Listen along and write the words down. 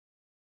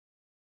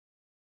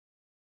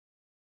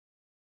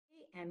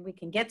and we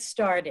can get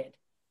started.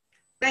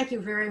 Thank you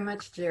very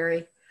much,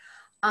 Jerry.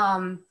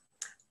 I'm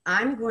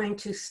going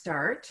to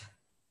start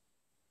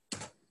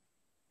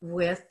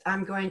with,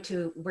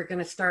 we're going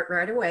to start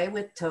right away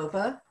with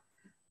Tova,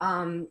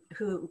 I'm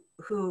going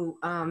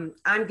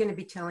to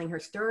be telling her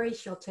story.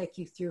 She'll take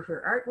you through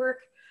her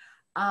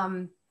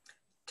artwork.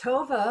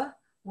 Tova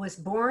was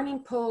born in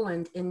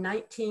Poland in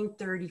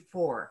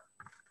 1934.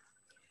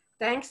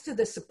 Thanks to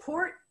the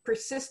support,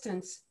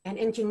 persistence, and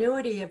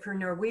ingenuity of her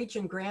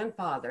Norwegian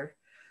grandfather,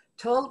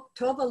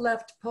 Tova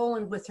left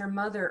Poland with her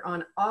mother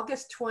on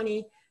August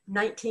 20,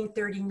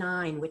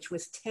 1939, which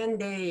was 10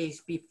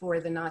 days before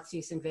the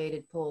Nazis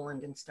invaded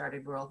Poland and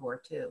started World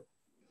War II.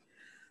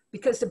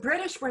 Because the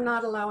British were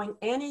not allowing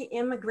any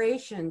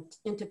immigration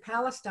into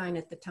Palestine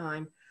at the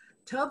time,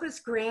 Tova's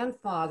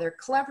grandfather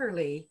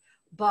cleverly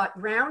bought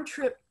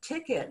round-trip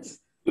tickets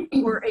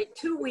for a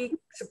 2-week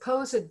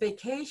supposed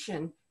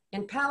vacation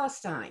in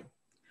Palestine.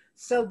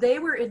 So they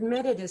were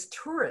admitted as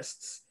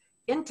tourists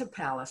into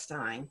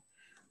Palestine,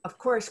 of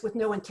course, with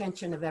no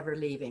intention of ever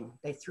leaving.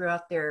 They threw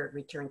out their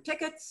return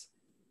tickets,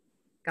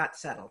 got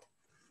settled.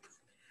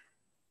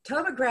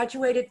 Tova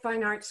graduated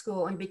fine art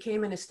school and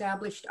became an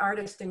established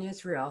artist in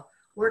Israel,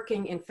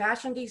 working in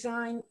fashion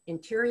design,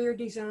 interior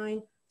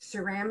design,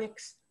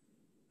 ceramics,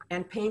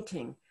 and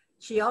painting.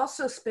 She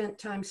also spent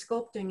time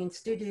sculpting in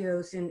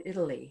studios in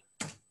Italy.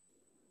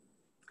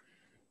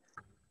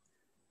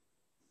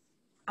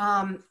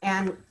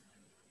 And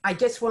I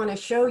just want to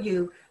show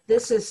you,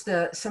 this is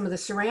some of the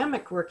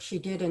ceramic work she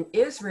did in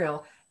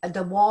Israel,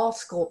 the wall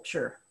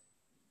sculpture.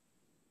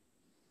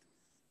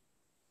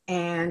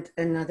 And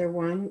another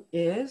one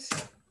is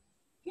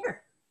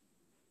here.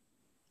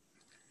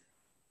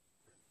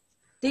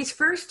 These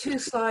first two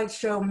slides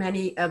show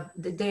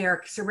they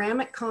are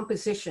ceramic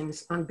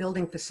compositions on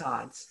building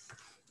facades.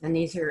 And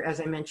these are,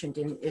 as I mentioned,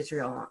 in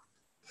Israel.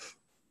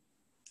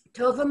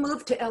 Tova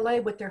moved to LA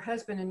with her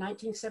husband in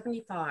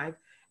 1975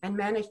 and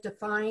managed a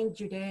fine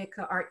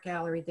Judaica art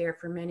gallery there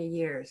for many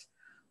years.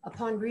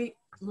 Upon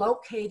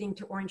relocating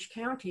to Orange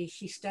County,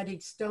 she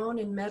studied stone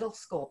and metal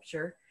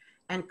sculpture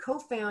and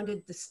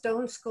co-founded the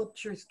Stone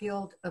Sculptors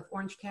Guild of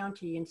Orange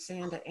County in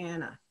Santa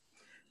Ana,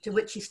 to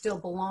which she still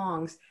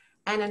belongs.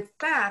 And in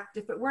fact,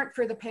 if it weren't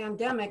for the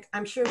pandemic,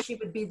 I'm sure she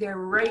would be there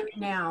right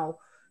now,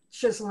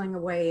 chiseling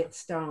away at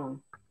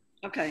stone.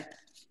 Okay.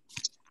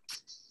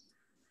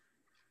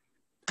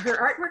 Her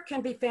artwork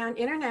can be found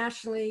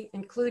internationally,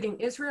 including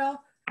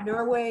Israel,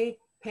 Norway,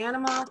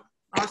 Panama,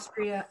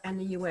 Austria, and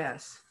the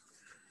US.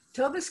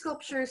 Tova's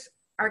sculptures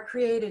are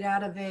created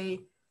out of a,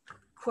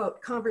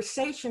 quote,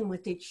 conversation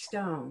with each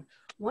stone.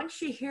 Once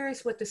she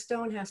hears what the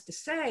stone has to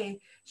say,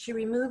 she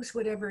removes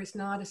whatever is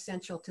not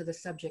essential to the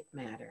subject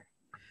matter.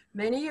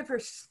 Many of her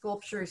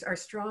sculptures are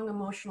strong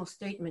emotional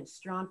statements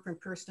drawn from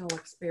personal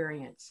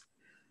experience.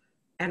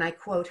 And I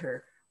quote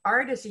her,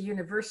 "Art is a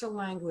universal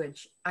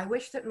language. I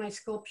wish that my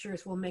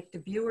sculptures will make the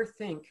viewer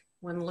think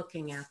when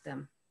looking at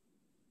them."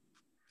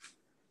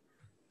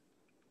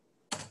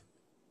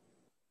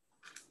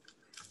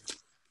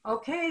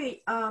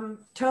 Okay,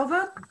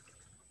 Tova,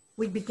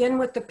 we begin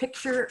with the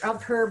picture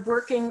of her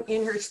working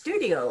in her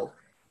studio.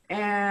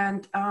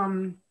 And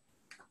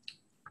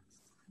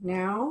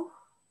now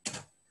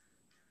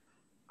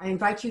I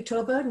invite you,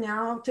 Tova,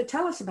 now to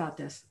tell us about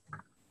this.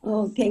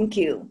 Oh, thank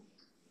you.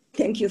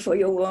 Thank you for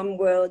your warm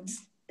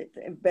words,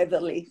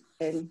 Beverly.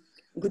 And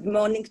good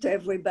morning to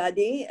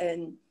everybody.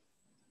 And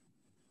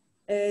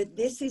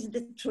this is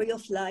the Tree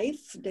of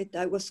Life that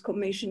I was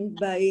commissioned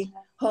by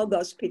Hog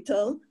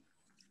Hospital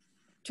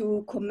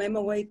to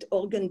commemorate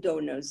organ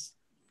donors.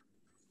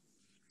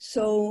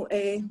 So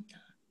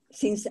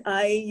since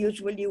I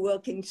usually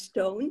work in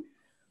stone,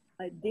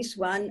 this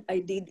one I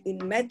did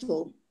in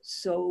metal,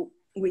 so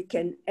we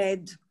can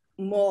add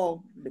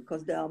more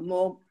because there are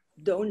more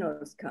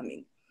donors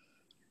coming.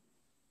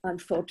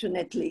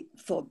 Unfortunately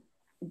for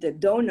the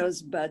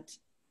donors, but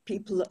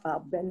people are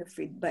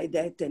benefited by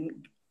that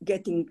and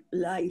getting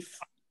life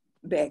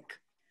back.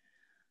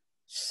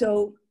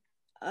 So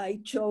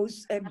I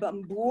chose a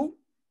bamboo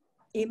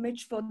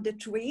image for the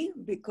tree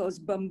because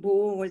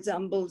bamboo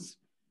resembles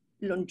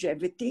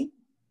longevity,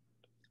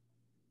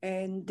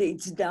 and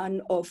it's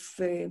done of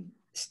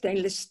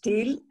stainless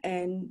steel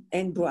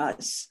and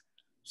brass.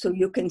 So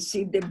you can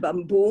see the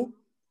bamboo.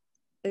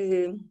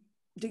 Do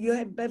you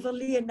have,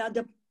 Beverly,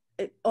 another?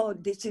 Oh,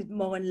 this is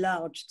more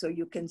enlarged so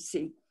you can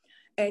see.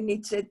 And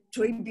it's a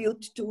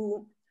tribute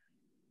to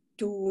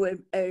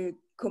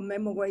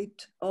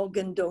commemorate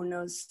organ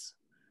donors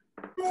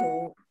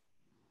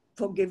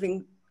for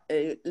giving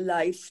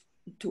life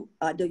to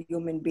other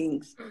human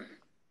beings.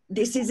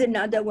 This is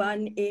another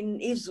one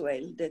in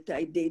Israel that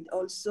I did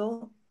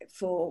also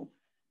for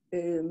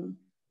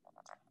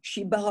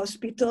Sheba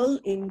Hospital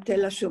in Tel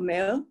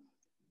HaShomer.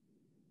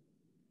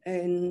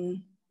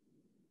 And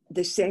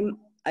the same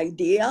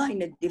idea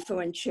in a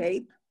different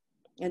shape.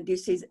 And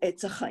this is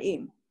Etz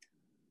HaChaim.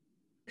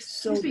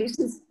 So this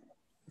is...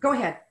 Go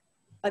ahead.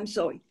 I'm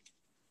sorry.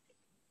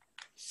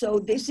 So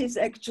this is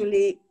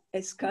actually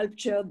a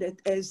sculpture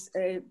that has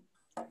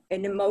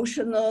an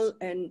emotional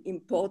and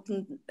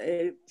important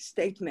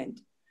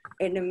statement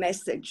and a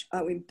message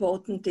how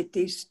important it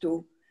is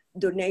to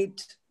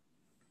donate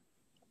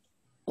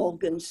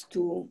organs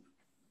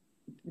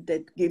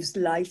that gives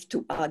life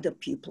to other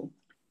people.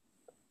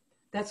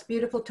 That's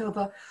beautiful,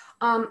 Tova.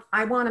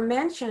 I want to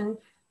mention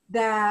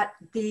that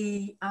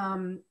the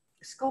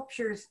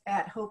sculptures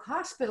at Hoag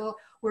Hospital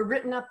were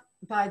written up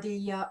by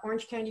the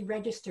Orange County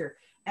Register.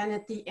 And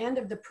at the end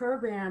of the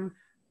program,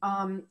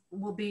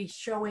 we'll be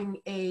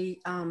showing a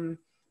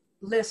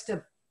list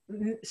of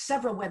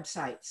several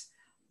websites.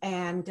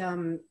 And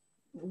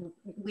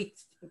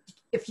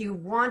if you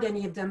want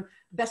any of them,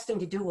 best thing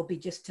to do will be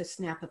just to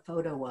snap a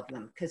photo of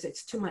them because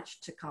it's too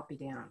much to copy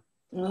down.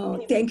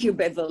 Oh, thank you,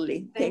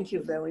 Beverly. Thank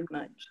you very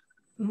much.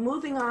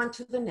 Moving on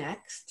to the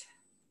next.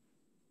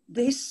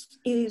 This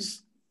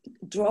is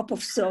Drop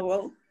of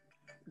Sorrow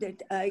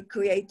that I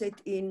created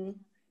in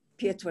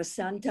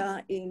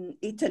Pietrasanta in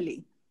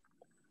Italy.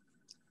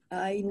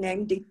 I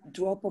named it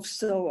Drop of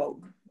Sorrow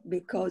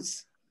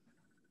because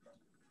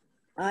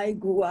I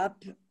grew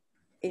up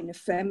in a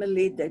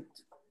family that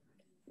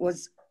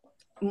was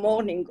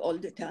mourning all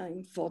the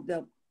time for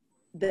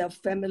their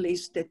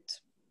families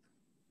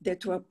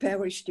that were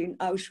perished in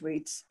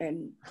Auschwitz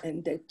and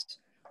that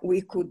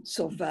we could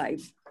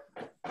survive.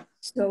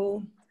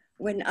 So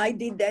when I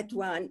did that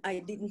one, I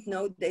didn't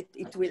know that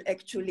it will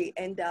actually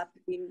end up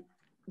in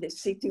the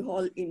City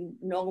Hall in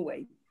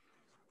Norway.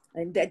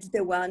 And that's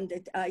the one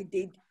that I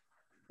did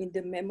in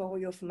the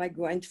memory of my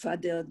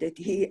grandfather, that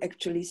he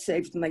actually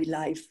saved my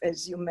life,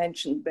 as you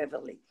mentioned,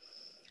 Beverly.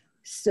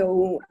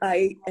 So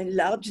I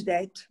enlarged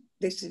that.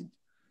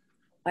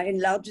 I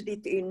enlarged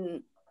it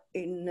in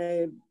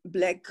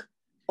black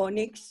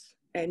onyx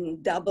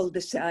and double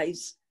the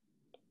size.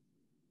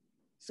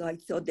 So I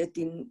thought that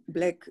in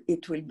black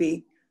it will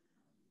be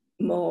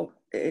more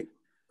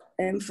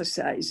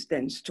emphasized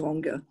and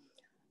stronger.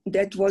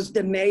 That was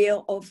the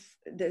mayor of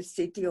the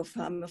city of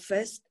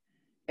Hammerfest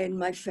and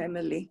my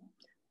family,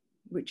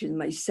 which is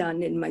my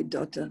son and my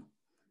daughter,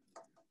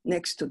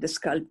 next to the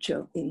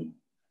sculpture in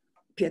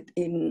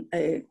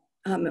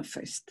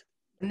Hammerfest.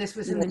 And this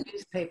was in the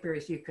newspaper,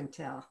 as you can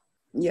tell.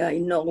 Yeah,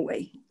 in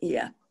Norway,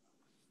 yeah.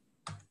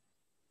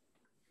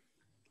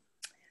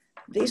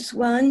 This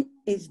one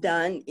is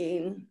done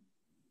in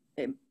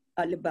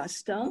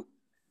alabaster,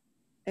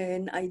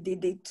 and I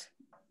did it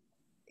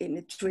in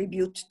a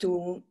tribute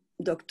to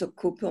Dr.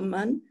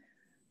 Cooperman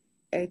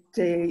at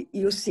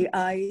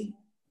UCI,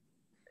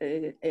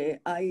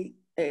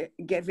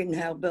 Gavin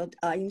Herbert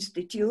Eye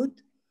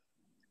Institute.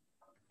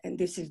 And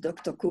this is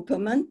Dr.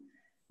 Cooperman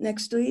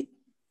next to it.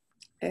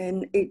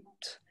 And it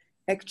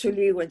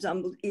actually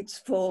resembles, it's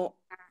for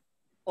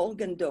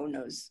organ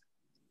donors.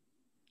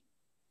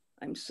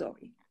 I'm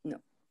sorry, no.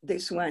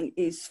 This one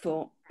is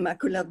for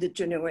macular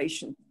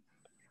degeneration.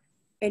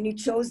 And it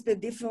shows the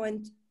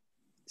different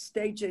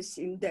stages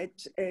in that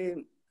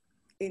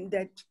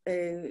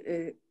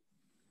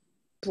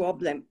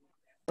problem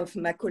of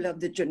macular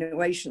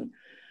degeneration,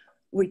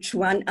 which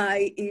one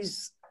eye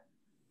is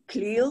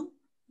clear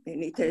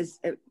and it has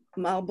a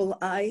marble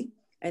eye,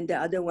 and the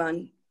other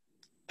one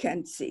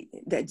can't see.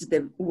 That's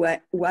the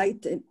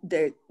white,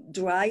 the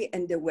dry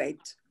and the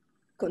wet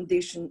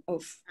condition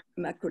of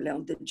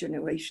macular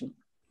degeneration.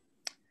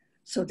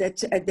 So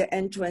that's at the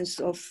entrance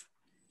of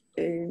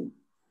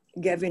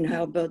Gavin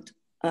Herbert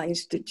Eye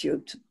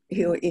Institute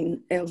here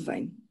in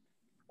Irvine.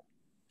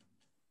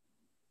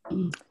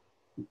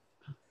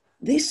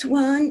 This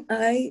one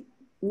I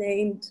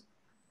named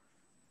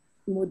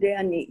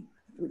Moderni,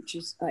 which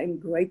is, I'm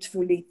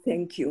gratefully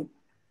thank you.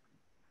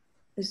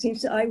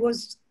 Since I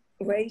was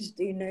raised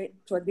in a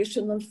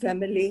traditional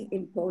family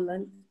in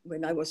Poland,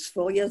 when I was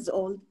 4 years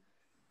old,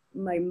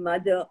 my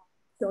mother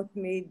taught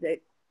me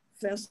the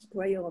first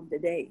prayer of the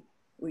day,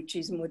 which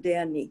is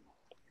Moderni.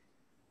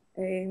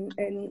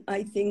 And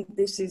I think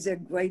this is a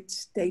great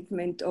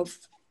statement of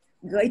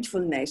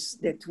gratefulness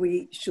that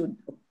we should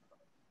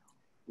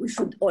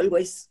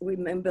always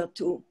remember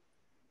to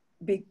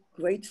be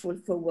grateful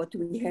for what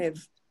we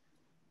have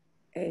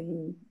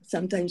and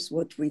sometimes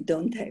what we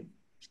don't have.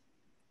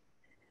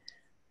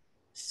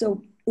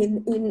 So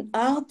in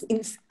art,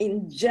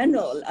 in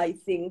general, I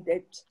think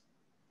that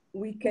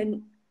we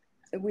can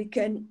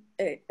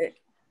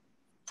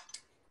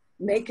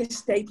make a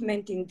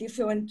statement in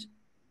different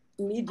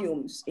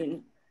mediums,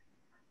 in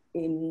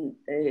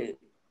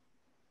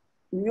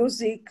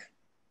music,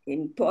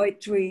 in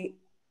poetry,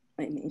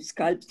 and in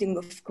sculpting,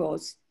 of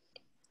course,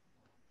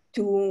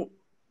 to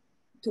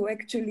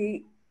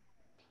actually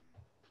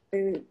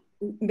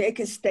make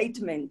a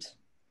statement,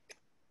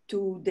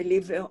 to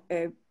deliver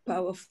a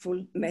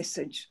powerful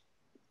message.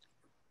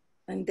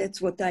 And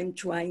that's what I'm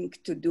trying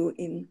to do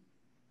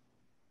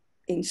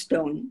in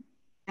stone.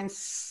 And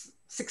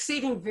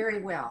succeeding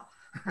very well,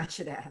 I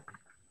should add.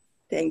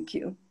 Thank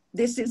you.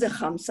 This is a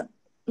Hamsa.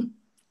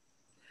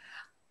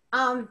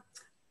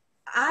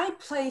 I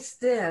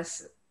placed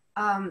this,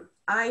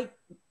 I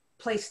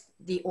placed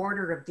the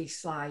order of these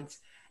slides,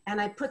 and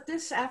I put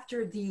this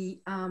after the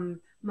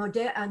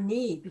Modeh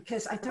Ani,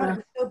 because I thought it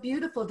was so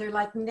beautiful. They're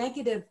like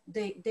negative,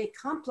 they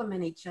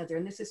complement each other.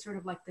 And this is sort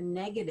of like the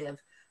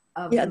negative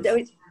of Yeah,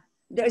 the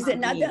there's Ani.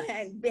 another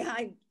hand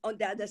behind on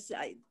the other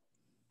side.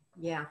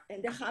 Yeah.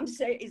 And the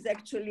hamster is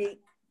actually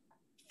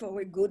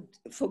for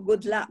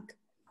good luck.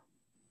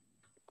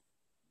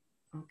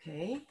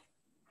 Okay.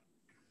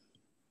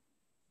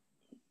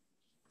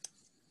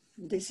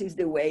 This is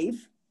the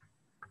wave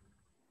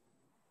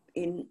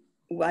in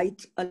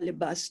white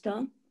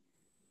alabaster,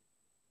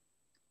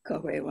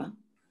 Carrera.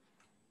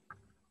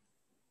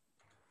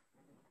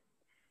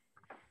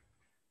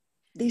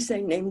 These are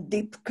named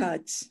deep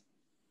cuts.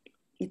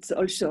 It's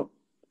also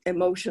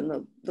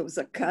emotional. Those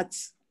are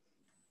cuts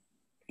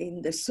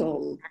in the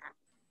soul.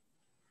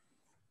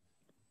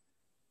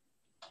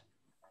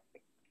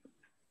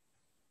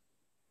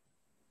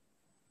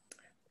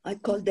 I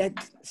call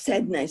that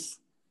sadness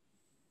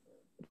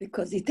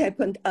because it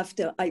happened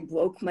after I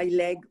broke my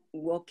leg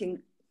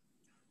walking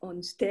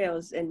on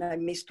stairs and I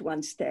missed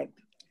one step.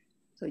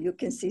 So you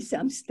can see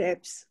some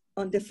steps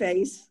on the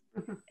face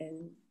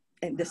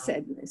and the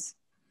sadness.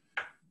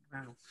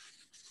 Wow.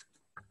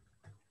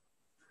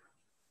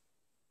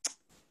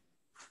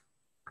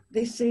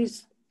 This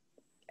is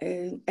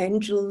an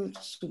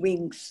angel's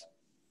wings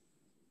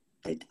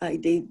that I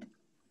did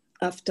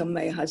after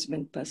my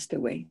husband passed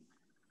away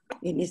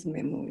in his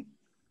memory.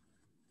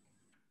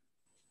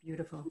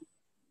 Beautiful.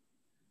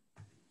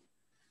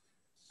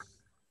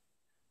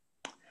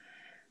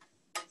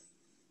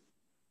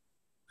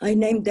 I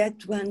named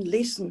that one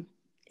Listen.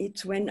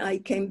 It's when I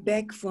came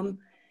back from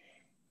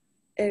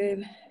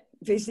a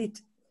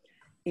visit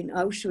in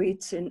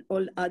Auschwitz and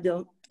all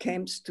other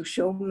camps to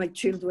show my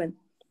children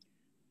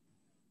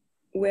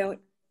where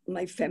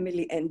my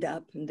family end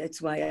up. And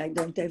that's why I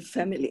don't have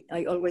family.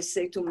 I always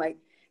say to my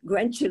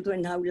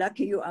grandchildren, how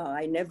lucky you are.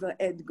 I never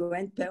had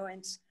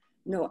grandparents,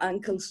 no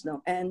uncles,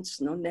 no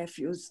aunts, no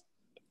nephews.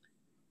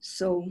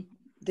 So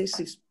this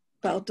is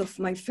part of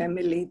my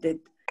family that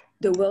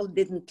the world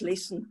didn't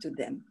listen to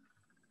them,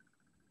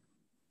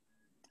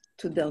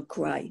 to their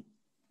cry.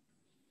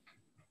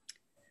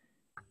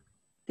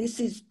 This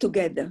is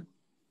Together,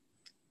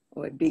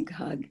 or a big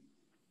hug,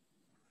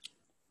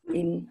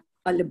 in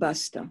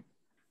alabaster.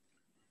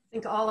 I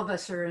think all of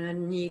us are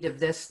in need of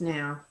this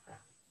now.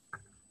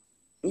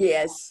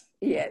 Yes,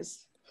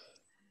 yes.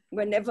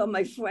 Whenever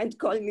my friend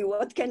called me,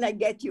 what can I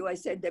get you? I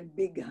said, a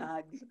big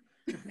hug.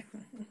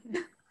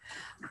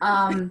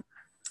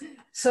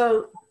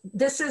 So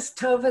this is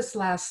Tova's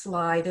last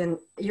slide, and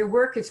your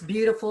work is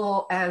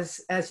beautiful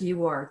as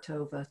you are,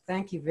 Tova.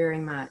 Thank you very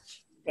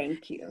much.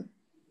 Thank you.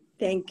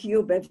 Thank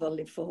you,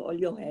 Beverly, for all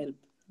your help.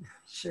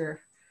 Sure.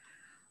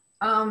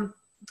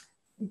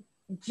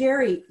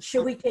 Jerry,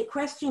 should we take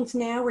questions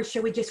now, or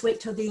should we just wait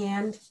till the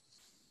end?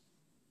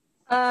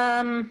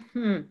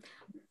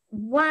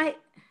 Why?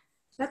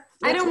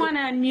 I don't want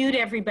to unmute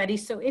everybody,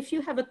 so if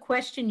you have a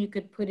question, you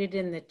could put it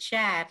in the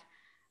chat.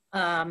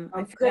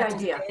 I forgot to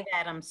say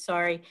that, I'm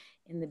sorry,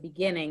 in the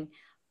beginning.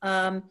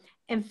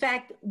 In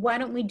fact, why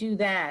don't we do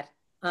that?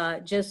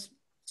 Just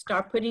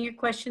start putting your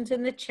questions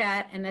in the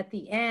chat, and at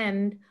the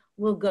end,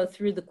 we'll go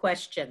through the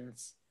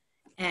questions.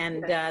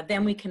 And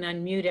then we can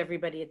unmute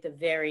everybody at the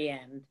very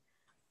end.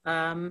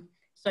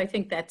 So I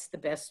think that's the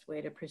best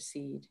way to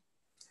proceed.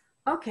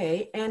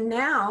 Okay, and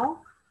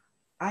now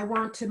I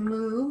want to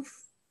move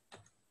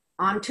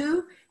on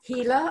to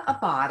Hila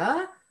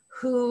Abada,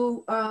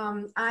 who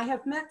I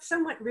have met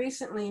somewhat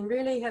recently and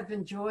really have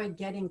enjoyed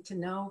getting to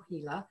know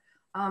Hila.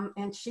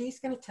 And she's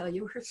going to tell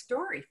you her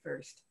story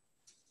first.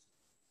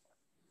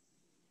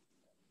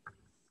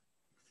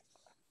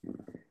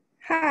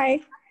 Hi,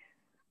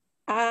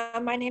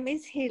 my name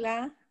is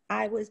Hila.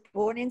 I was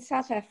born in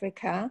South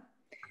Africa.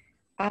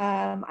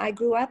 I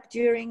grew up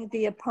during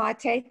the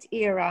apartheid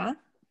era,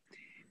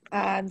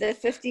 the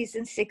 50s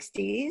and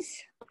 60s.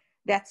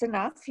 That's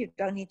enough. You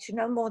don't need to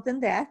know more than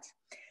that.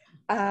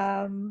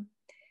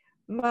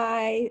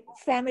 My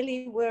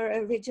family were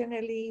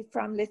originally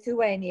from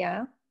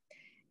Lithuania.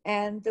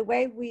 And the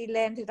way we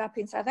landed up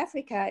in South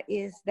Africa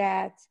is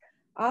that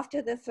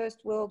after the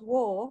First World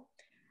War,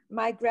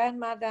 my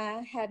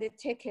grandmother had a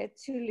ticket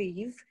to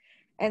leave,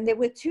 and there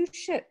were two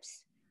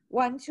ships,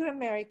 one to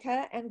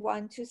America and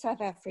one to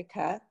South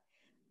Africa.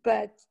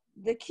 But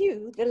the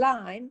queue, the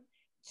line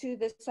to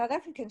the South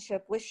African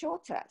ship was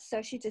shorter.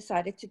 So she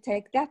decided to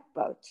take that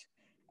boat.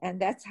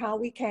 And that's how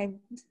we came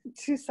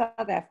to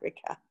South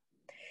Africa.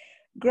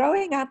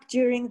 Growing up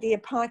during the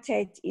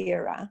apartheid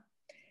era,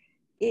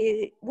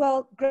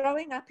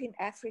 growing up in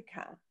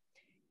Africa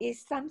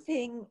is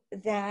something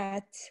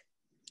that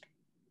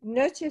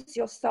nurtures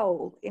your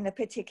soul in a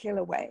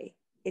particular way.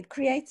 It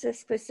creates a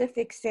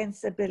specific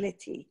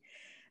sensibility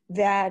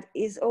that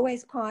is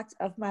always part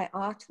of my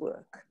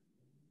artwork.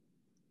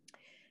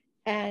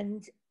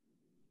 And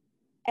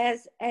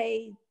as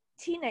a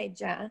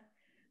teenager,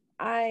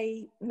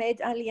 I made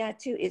Aliyah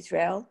to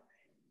Israel,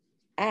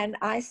 and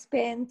I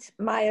spent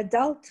my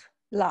adult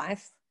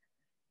life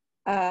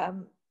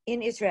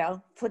in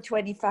Israel for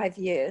 25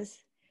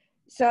 years.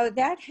 So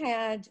that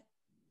had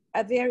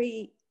a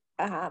very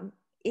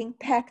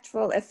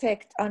impactful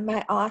effect on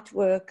my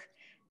artwork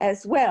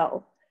as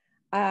well.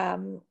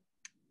 And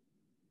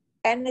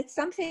it's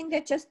something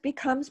that just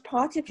becomes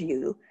part of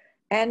you,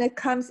 and it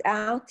comes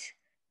out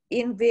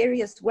in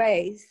various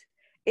ways.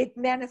 It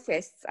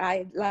manifests,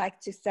 I like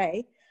to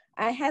say.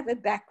 I have a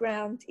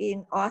background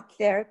in art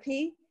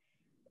therapy,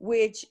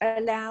 which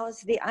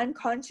allows the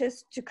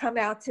unconscious to come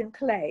out in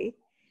play.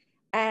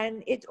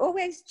 And it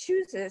always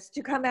chooses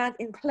to come out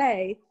in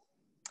play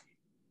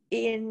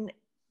in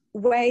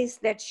ways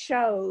that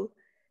show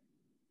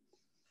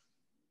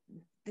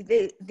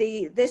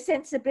the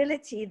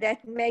sensibility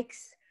that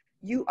makes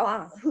you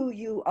are who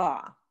you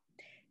are.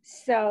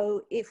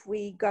 So if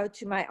we go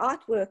to my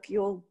artwork,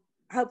 you'll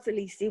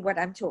hopefully see what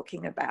I'm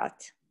talking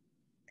about.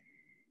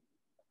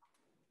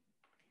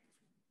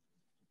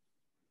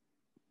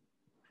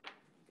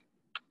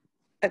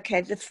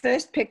 Okay, the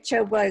first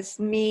picture was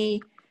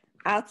me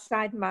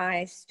outside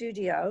my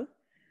studio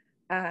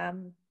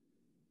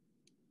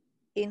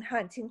in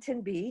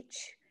Huntington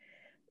Beach.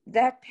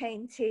 That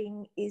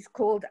painting is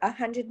called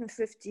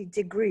 150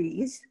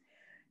 Degrees,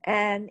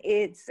 and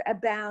it's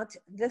about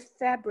the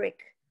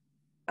fabric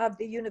of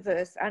the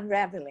universe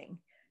unraveling.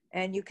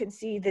 And you can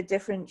see the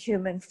different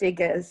human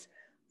figures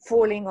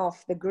falling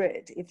off the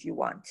grid if you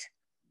want.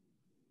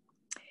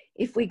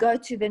 If we go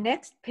to the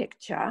next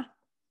picture,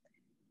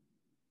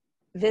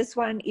 this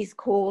one is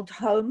called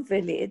Home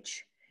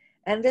Village.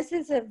 And this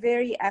is a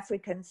very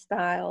African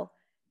style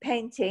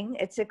painting.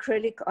 It's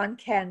acrylic on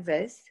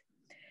canvas.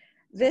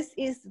 This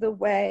is the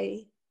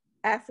way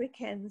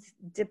Africans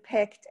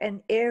depict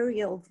an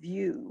aerial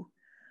view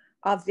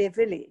of their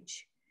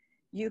village.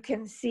 You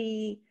can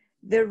see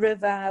the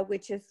river,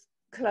 which is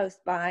close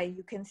by.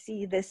 You can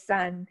see the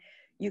sun.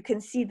 You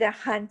can see the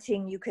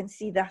hunting. You can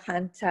see the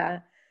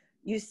hunter.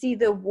 You see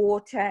the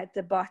water at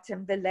the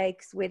bottom, the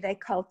lakes where they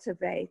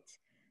cultivate.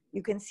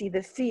 You can see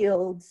the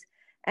fields.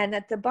 And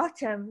at the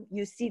bottom,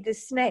 you see the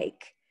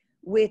snake,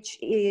 which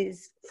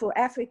is, for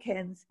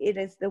Africans, it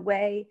is the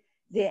way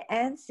their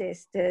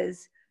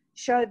ancestors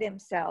show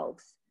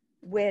themselves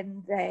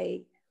when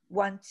they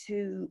want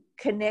to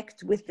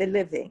connect with the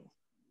living.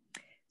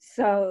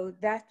 So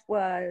that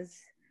was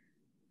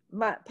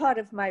part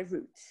of my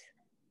roots.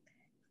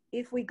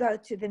 If we go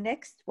to the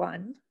next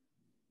one,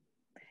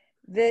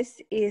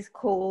 this is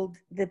called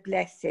The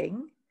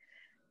Blessing.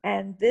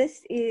 And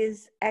this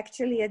is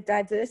actually a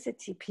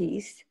diversity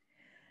piece.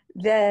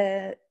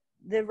 The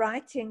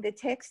writing, the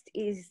text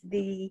is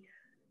the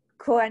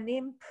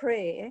Kohanim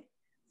prayer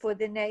for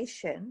the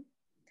nation,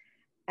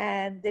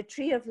 and the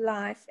tree of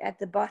life at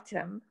the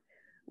bottom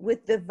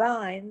with the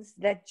vines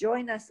that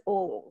join us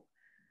all,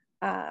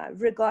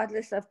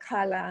 regardless of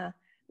color,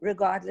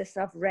 regardless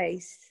of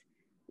race,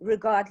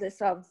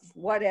 regardless of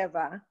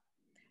whatever.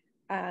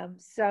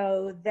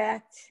 So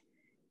that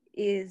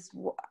is,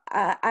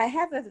 I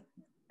have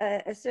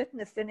a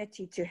certain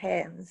affinity to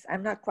hands.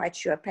 I'm not quite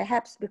sure,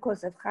 perhaps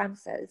because of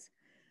Khamsas,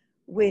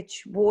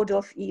 which ward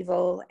off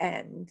evil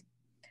and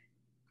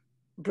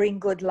bring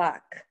good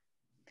luck.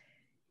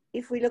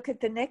 If we look at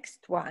the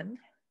next one,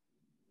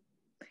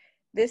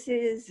 this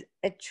is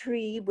a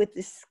tree with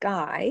the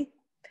sky.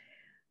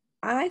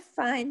 I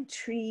find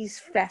trees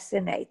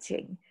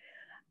fascinating.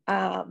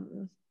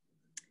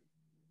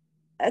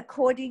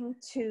 According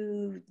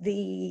to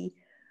the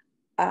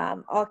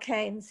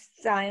arcane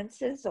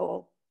sciences,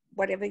 or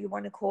whatever you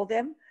want to call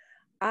them,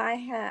 I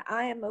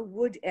am a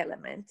wood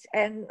element,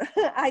 and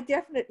I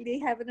definitely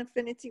have an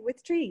affinity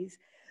with trees.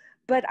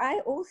 But I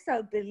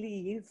also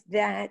believe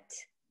that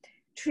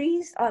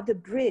trees are the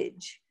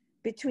bridge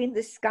between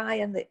the sky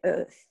and the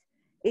earth.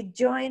 It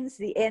joins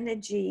the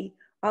energy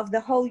of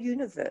the whole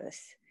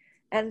universe.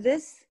 And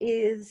this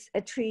is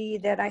a tree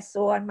that I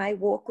saw on my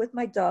walk with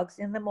my dogs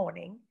in the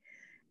morning.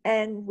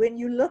 And when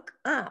you look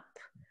up,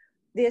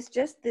 there's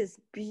just this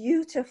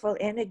beautiful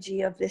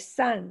energy of the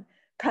sun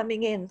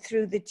coming in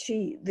through the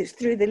tree,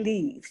 through the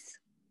leaves.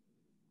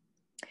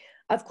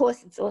 Of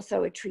course, it's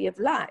also a tree of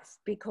life,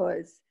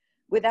 because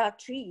without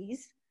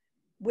trees,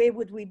 where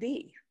would we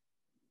be?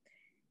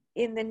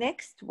 In the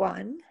next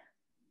one,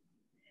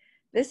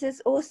 this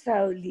is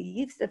also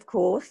leaves, of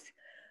course,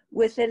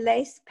 with a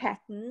lace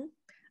pattern.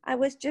 I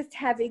was just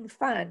having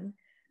fun.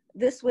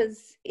 This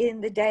was in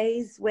the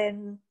days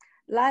when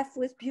life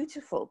was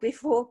beautiful,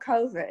 before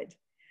COVID,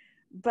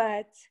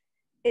 but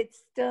it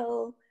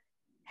still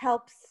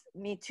helps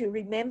me to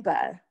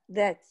remember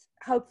that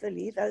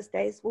hopefully those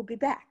days will be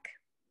back.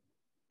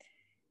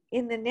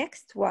 In the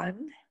next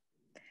one,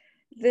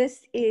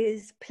 this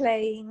is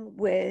playing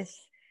with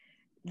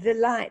the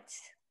light.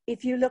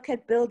 If you look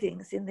at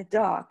buildings in the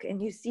dark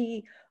and you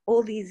see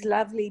all these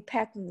lovely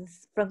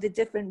patterns from the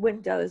different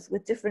windows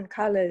with different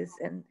colors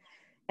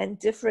and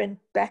different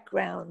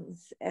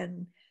backgrounds,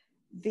 and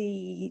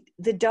the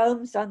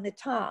domes on the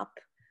top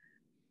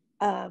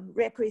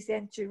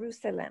represent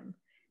Jerusalem.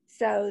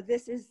 So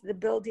this is the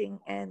building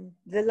and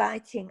the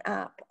lighting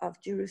up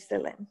of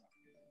Jerusalem.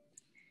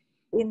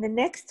 In the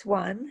next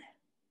one,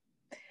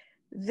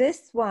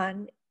 this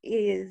one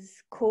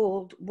is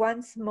called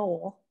Once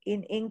More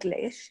in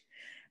English,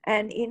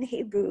 And in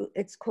Hebrew,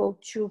 it's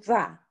called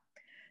tshuva.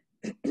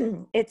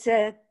 It's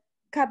a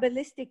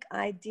Kabbalistic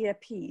idea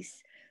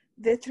piece.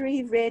 The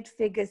three red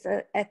figures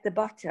at the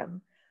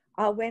bottom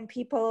are when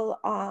people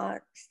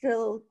are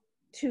still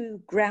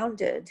too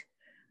grounded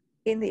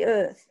in the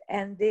earth,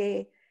 and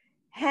their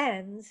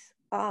hands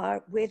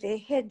are where their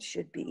head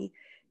should be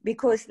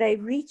because they're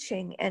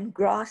reaching and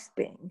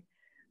grasping.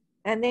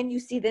 And then you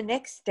see the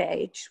next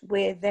stage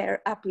where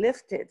they're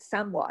uplifted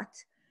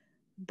somewhat,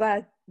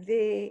 but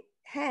their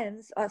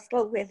hands are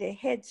still where their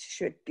heads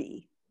should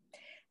be.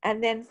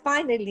 And then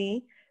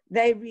finally,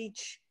 they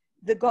reach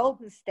the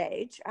golden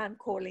stage, I'm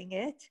calling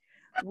it,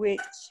 which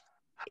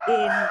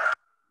in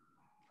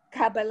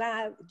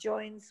Kabbalah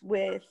joins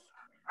with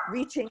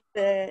reaching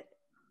the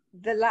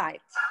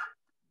light.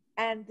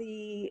 And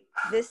the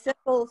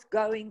symbols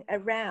going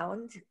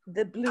around,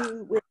 the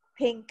blue with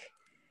pink,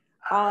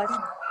 are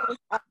symbols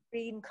of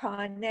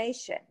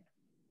reincarnation.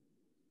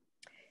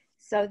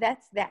 So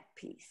that's that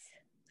piece.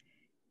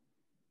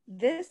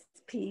 This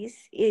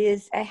piece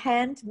is a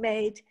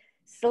handmade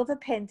silver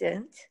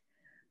pendant.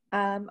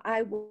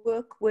 I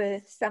work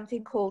with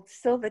something called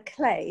silver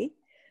clay,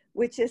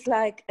 which is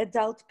like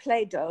adult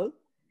Play-Doh.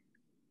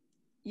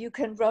 You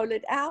can roll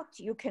it out,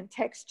 you can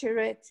texture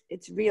it,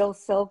 it's real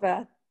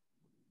silver.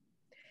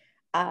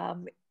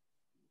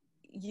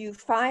 You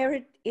fire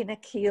it in a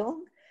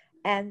kiln,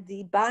 and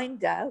the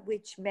binder,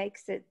 which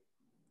makes it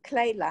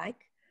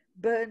clay-like,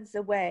 burns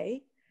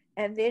away,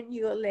 and then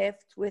you're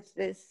left with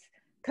this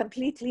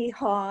completely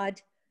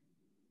hard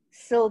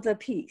silver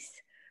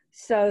piece.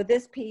 So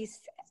this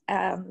piece,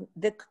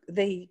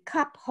 the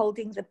cup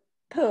holding the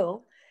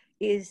pearl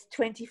is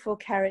 24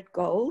 karat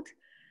gold,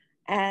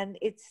 and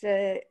it's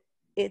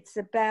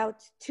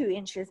about 2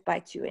 inches by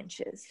 2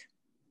 inches.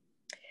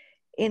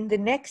 In the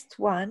next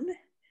one,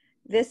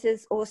 this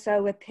is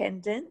also a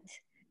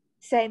pendant,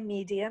 same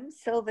medium,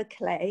 silver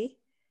clay.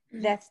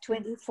 That's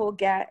 24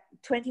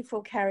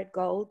 karat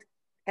gold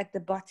at the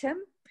bottom.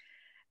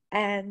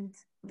 And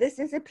this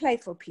is a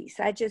playful piece.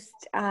 I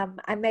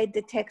made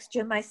the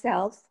texture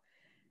myself,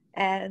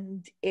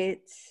 and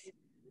it's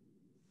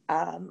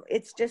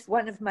just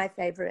one of my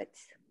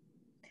favorites.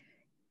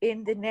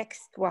 In the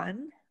next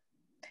one,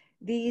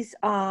 these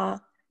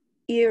are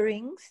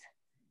earrings,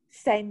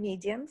 same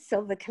medium,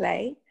 silver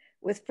clay,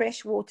 with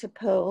freshwater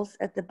pearls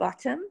at the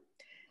bottom.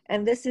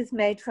 And this is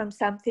made from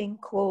something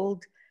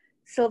called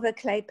silver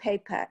clay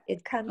paper.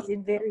 It comes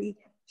in very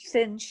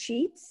thin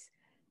sheets,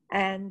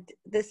 and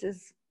this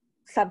is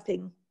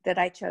something that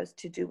I chose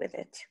to do with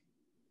it.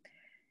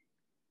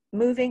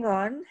 Moving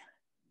on,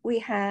 we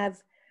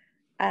have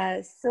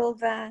a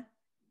silver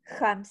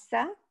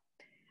khamsa.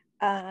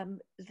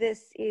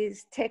 This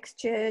is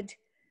textured.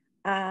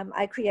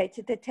 I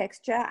created the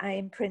texture. I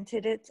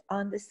imprinted it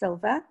on the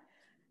silver.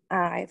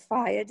 I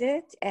fired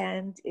it,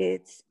 and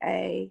it's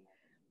a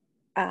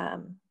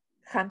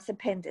khamsa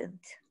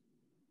pendant.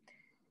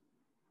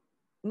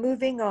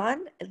 Moving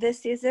on,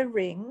 this is a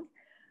ring.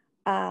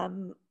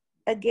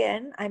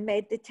 Again, I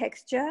made the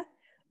texture.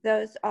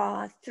 Those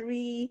are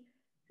 3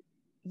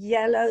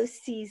 yellow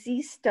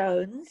CZ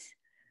stones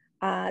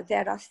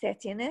that are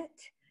set in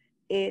it.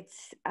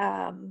 It's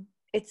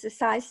a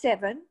size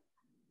 7,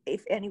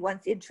 if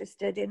anyone's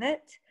interested in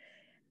it.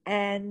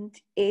 And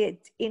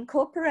it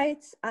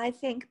incorporates, I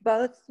think,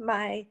 both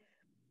my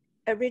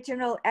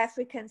original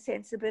African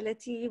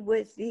sensibility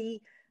with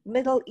the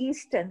Middle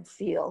Eastern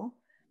feel,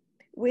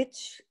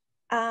 which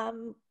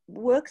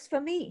works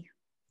for me.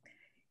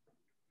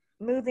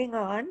 Moving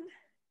on,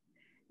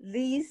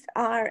 these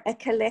are a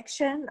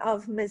collection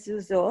of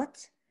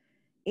mezuzot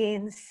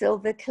in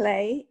silver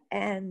clay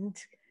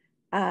and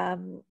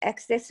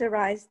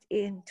accessorized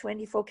in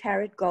 24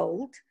 karat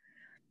gold.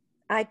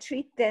 I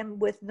treat them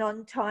with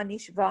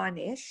non-tarnish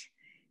varnish,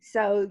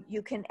 so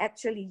you can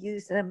actually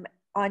use them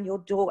on your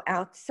door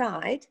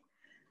outside.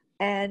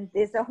 And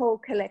there's a whole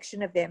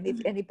collection of them.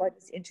 If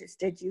anybody's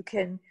interested, you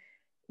can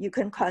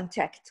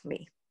contact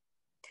me.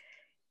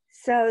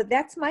 So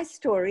that's my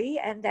story,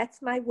 and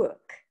that's my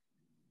work.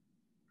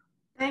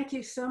 Thank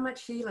you so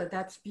much, Sheila.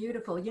 That's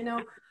beautiful. You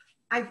know,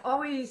 I've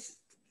always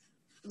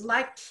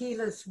liked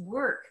Sheila's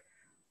work,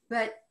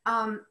 but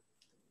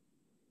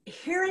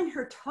hearing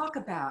her talk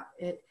about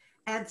it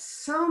adds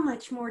so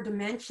much more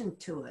dimension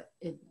to it.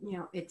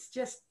 It's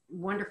just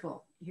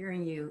wonderful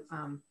hearing you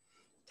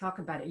talk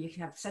about it. You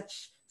have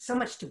so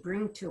much to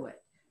bring to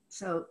it.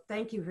 So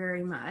thank you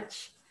very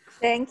much.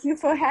 Thank you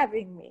for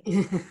having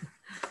me.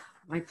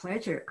 My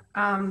pleasure.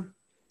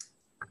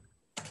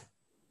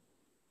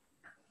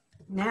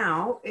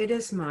 Now it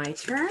is my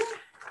turn.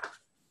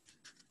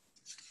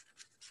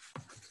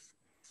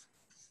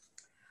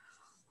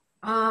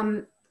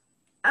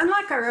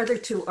 Unlike our other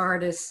 2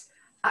 artists,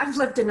 I've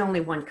lived in only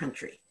one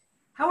country.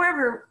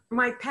 However,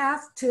 my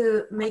path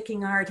to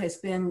making art has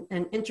been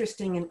an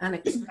interesting and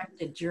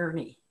unexpected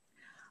journey.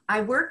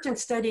 I worked and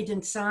studied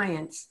in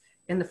science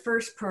in the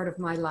first part of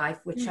my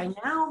life, which I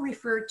now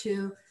refer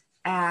to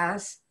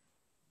as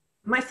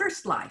my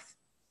first life.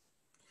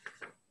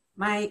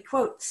 My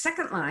quote,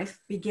 second life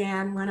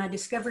began when I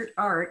discovered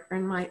art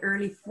in my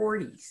early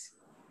 40s.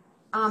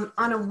 On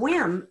a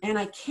whim, and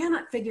I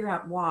cannot figure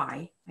out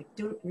why, I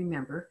don't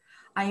remember,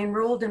 I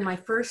enrolled in my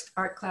first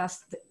art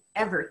class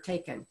ever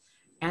taken,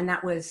 and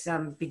that was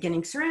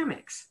beginning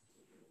ceramics.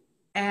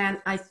 And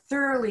I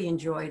thoroughly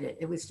enjoyed it.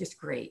 It was just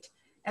great.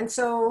 And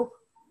so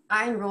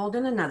I enrolled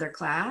in another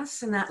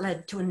class, and that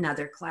led to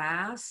another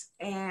class.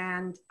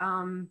 And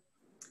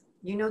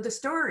you know the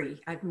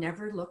story. I've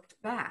never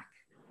looked back.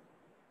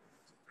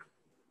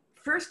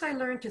 First, I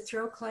learned to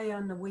throw clay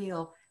on the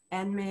wheel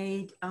and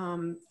made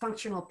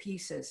functional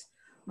pieces.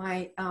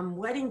 My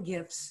wedding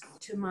gifts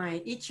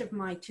to each of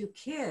my two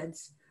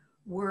kids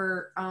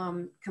were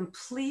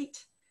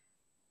complete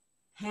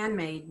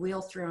handmade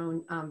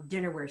wheel-thrown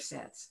dinnerware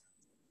sets.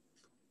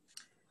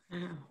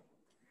 Wow.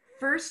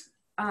 First,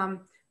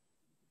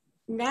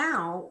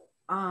 now,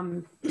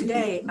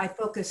 today, I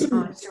focus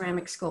on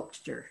ceramic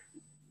sculpture.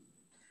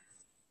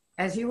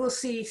 As you will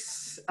see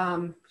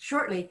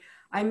shortly,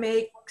 I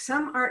make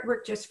some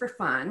artwork just for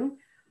fun.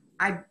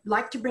 I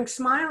like to bring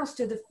smiles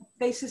to the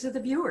faces of the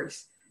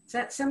viewers. It's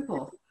that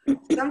simple.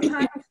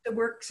 Sometimes the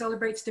work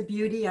celebrates the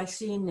beauty I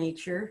see in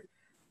nature.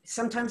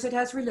 Sometimes it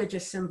has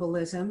religious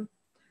symbolism.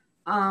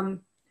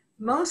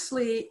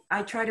 Mostly,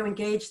 I try to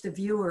engage the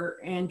viewer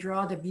and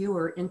draw the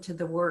viewer into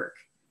the work.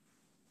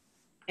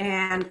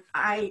 And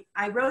I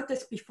wrote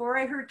this before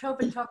I heard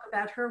Tova talk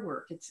about her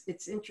work.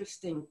 It's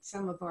interesting,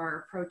 some of our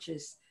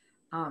approaches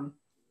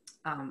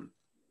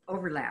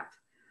overlap.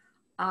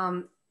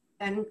 And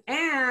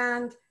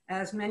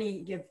as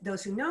many of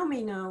those who know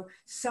me know,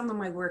 some of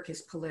my work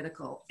is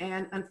political.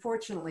 And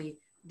unfortunately,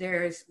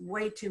 there's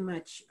way too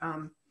much,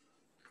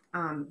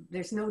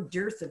 there's no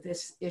dearth of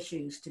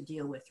issues to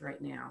deal with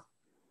right now.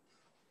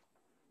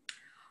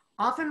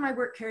 Often my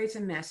work carries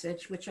a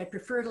message, which I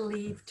prefer to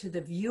leave to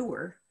the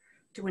viewer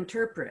to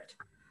interpret.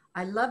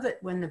 I love it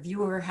when the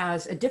viewer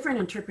has a different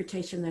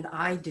interpretation than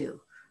I do.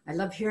 I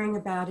love hearing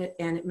about it,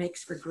 and it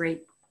makes for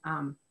great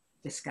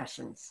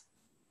discussions.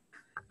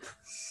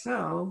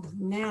 So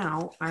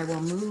now I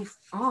will move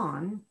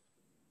on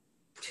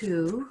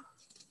to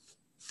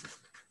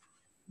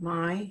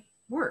my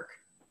work.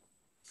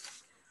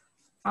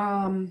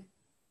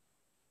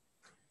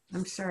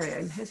 I'm sorry,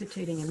 I'm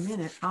hesitating a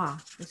minute.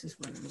 This is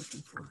what I'm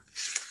looking for.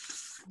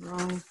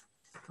 Wrong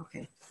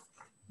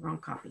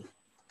copy.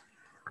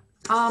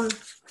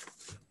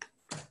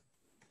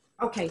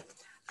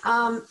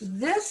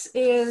 This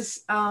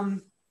is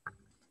a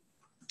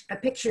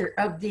picture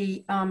of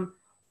the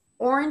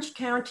Orange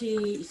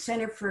County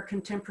Center for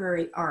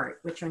Contemporary Art,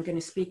 which I'm going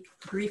to speak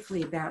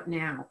briefly about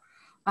now.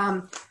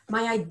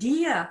 My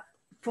idea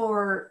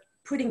for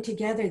putting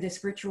together this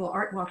virtual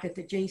art walk at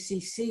the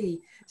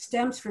JCC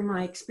stems from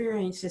my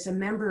experience as a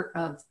member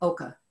of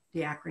OCA,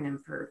 the acronym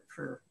for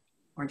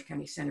Orange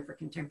County Center for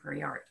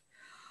Contemporary Art.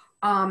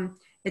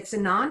 It's a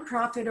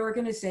nonprofit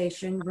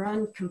organization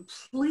run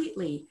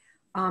completely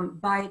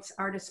by its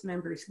artist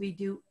members. We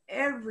do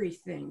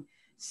everything: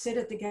 sit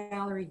at the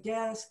gallery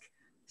desk,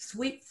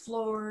 sweep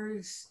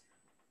floors,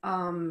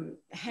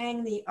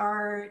 hang the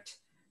art,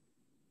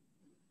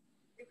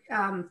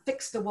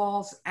 fix the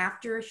walls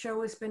after a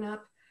show has been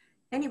up.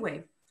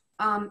 Anyway,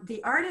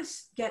 the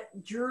artists get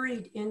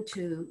juried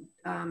into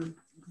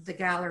the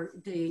gallery,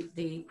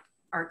 the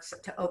arts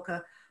to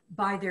OCA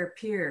by their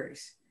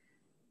peers.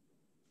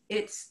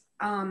 It's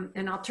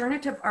an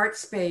alternative art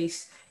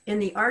space in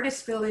the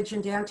Artist Village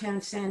in downtown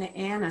Santa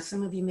Ana.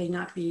 Some of you may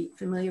not be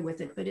familiar with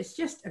it, but it's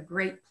just a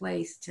great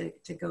place to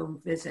go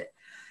and visit.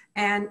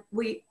 And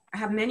we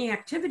have many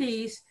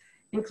activities,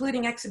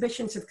 including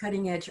exhibitions of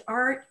cutting edge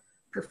art,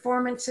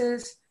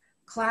 performances,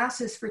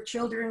 classes for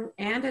children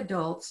and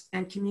adults,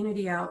 and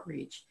community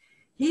outreach.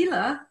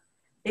 Hila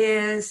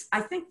is,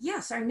 I think,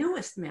 yes, our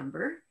newest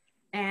member.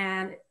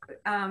 And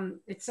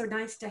it's so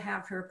nice to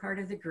have her part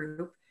of the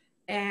group.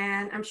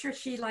 And I'm sure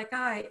she, like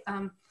I,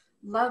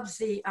 loves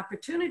the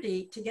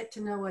opportunity to get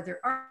to know other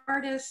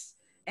artists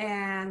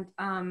and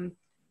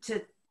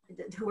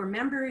who are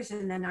members,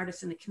 and then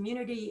artists in the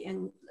community,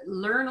 and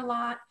learn a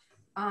lot.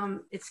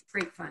 It's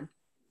great fun.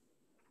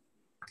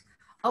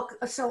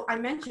 So I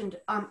mentioned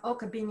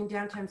OCA being in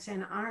downtown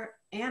Santa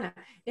Ana.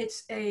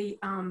 It's a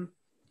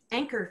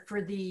anchor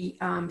for the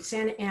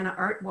Santa Ana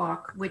Art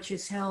Walk, which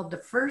is held the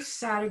first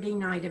Saturday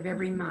night of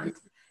every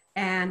month.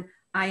 And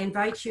I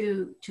invite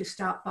you to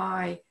stop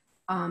by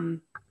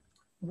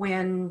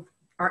when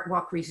Art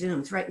Walk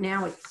resumes. Right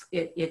now,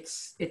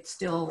 it's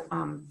still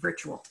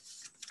virtual.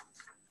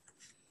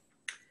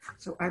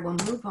 So I will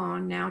move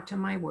on now to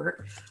my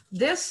work.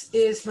 This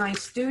is my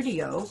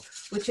studio,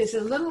 which is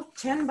a little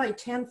 10 by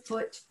 10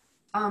 foot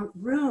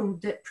room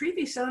that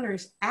previous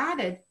owners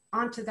added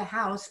onto the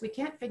house. We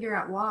can't figure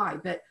out why,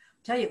 but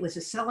I'll tell you, it was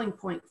a selling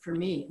point for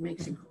me. It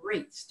makes a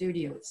great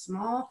studio. It's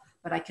small,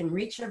 but I can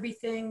reach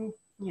everything,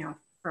 you know,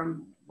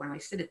 from when I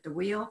sit at the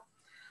wheel.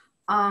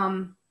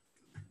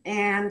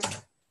 And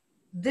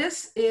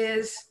this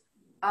is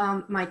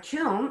my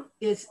kiln,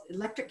 is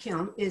electric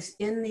kiln, is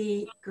in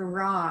the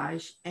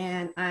garage,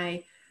 and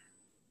I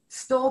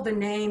stole the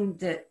name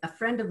that a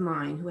friend of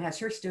mine who has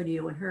her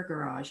studio in her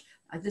garage.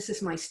 This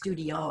is my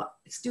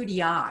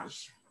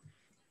studiage.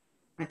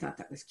 I thought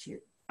that was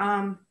cute.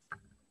 I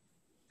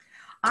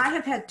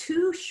have had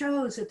 2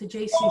 shows at the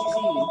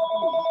JCC.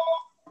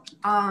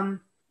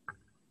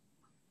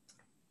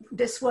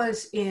 This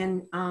was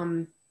in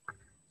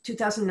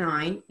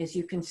 2009, as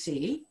you can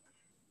see.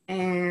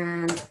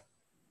 And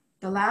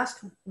the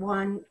last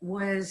one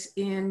was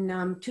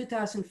in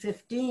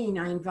 2015.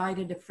 I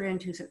invited a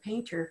friend who's a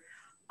painter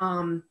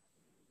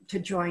to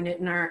join it.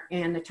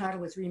 And the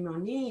title was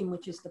Rimonim,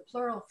 which is the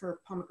plural for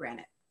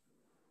pomegranate.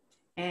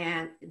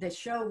 And the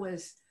show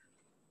was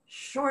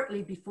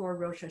shortly before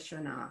Rosh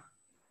Hashanah.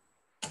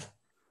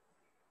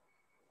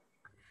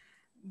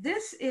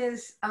 This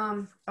is,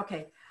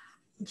 okay,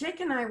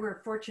 Jake and I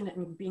were fortunate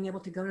in being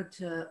able to go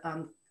to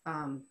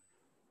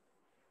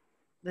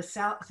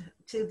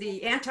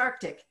the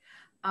Antarctic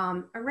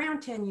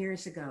around 10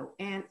 years ago.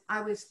 And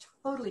I was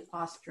totally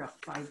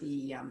awestruck by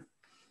the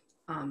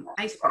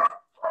iceberg.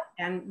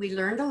 And we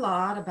learned a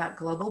lot about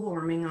global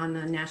warming on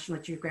the National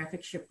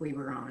Geographic ship we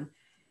were on.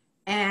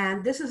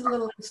 And this is a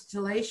little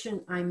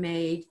installation I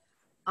made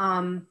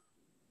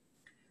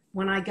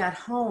when I got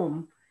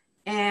home.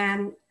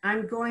 And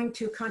I'm going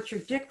to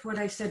contradict what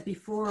I said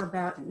before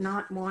about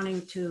not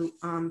wanting to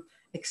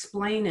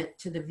explain it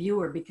to the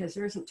viewer because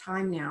there isn't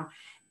time now.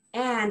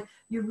 And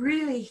you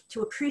really,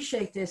 to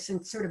appreciate this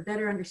and sort of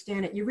better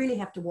understand it, you really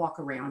have to walk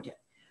around it.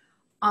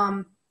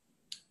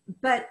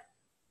 But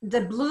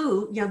the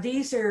blue, you know,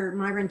 these are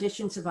my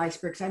renditions of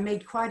icebergs. I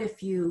made quite a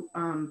few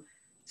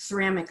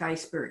ceramic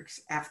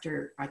icebergs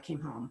after I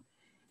came home.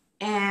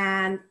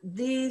 And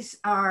these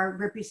are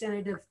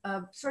representative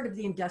of sort of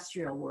the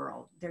industrial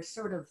world. They're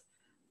sort of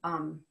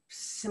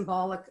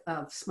symbolic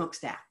of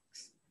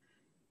smokestacks.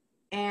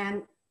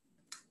 And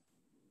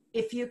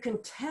if you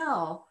can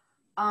tell,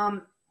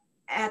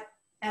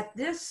 at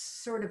this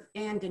sort of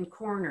end and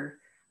corner,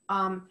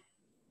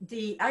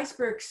 the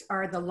icebergs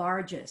are the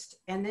largest.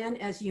 And then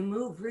as you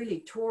move really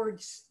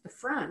towards the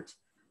front,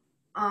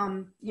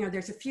 you know,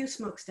 there's a few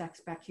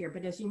smokestacks back here,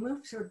 but as you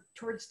move sort of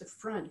towards the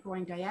front,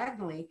 going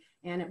diagonally,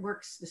 and it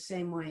works the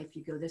same way if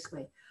you go this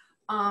way,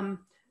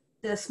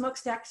 the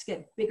smokestacks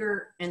get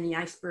bigger and the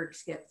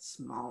icebergs get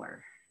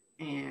smaller.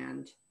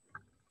 And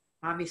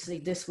obviously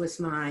this was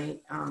my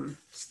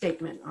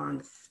statement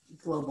on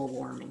global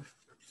warming.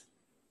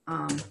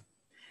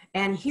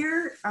 And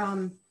here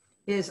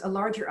is a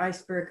larger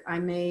iceberg I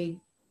made.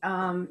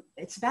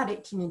 It's about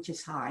 18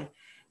 inches high.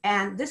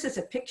 And this is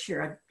a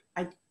picture.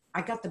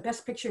 I got the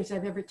best pictures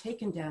I've ever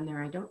taken down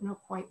there. I don't know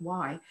quite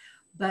why,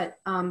 but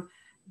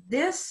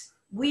this,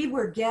 we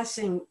were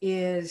guessing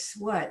is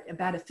what,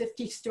 about a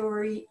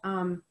 50-story,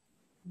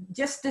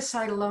 just this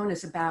side alone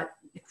is about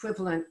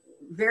equivalent,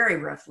 very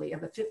roughly,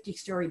 of a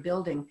 50-story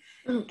building.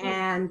 Mm-hmm.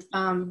 And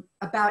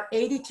about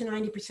 80 to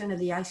 90% of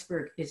the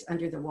iceberg is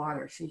under the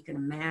water. So you can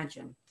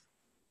imagine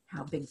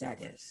how big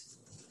that is.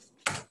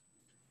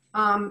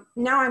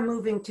 Now I'm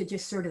moving to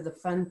just sort of the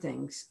fun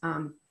things.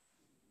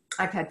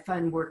 I've had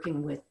fun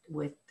working with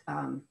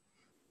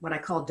what I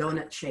call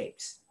donut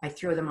shapes. I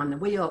throw them on the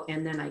wheel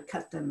and then I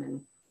cut them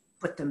and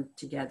put them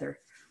together.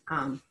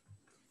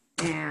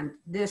 And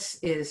this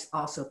is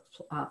also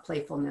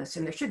playfulness.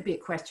 And there should be a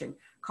question,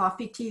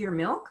 coffee, tea, or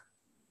milk?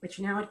 Which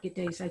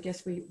nowadays I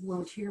guess we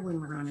won't hear when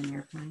we're on an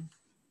airplane.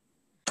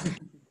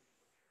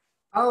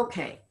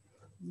 Okay,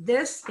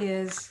 this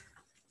is,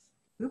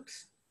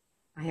 oops,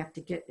 I have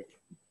to get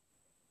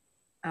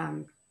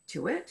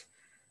to it.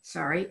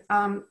 Sorry,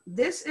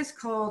 this is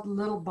called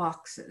Little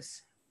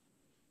Boxes.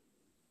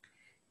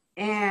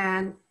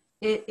 And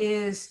it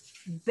is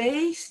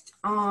based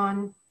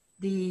on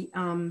the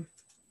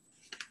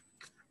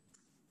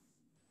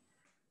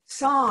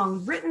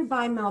song written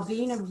by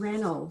Malvina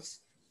Reynolds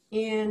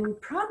in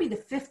probably the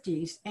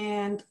 50s.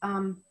 And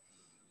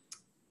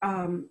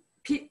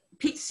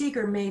Pete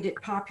Seeger made it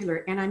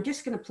popular. And I'm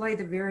just gonna play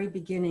the very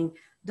beginning.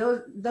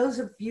 Those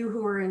of you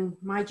who are in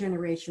my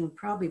generation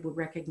probably will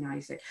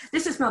recognize it.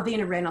 This is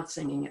Malvina Reynolds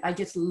singing it. I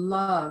just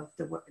love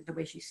the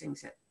way she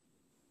sings it.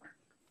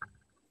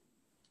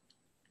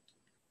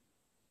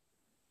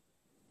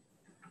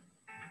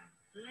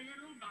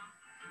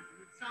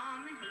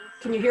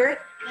 Can you hear it?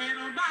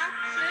 Little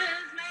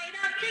boxes made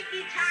of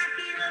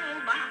ticky-tacky,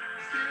 little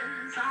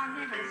boxes on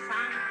the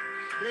hillside.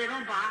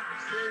 Little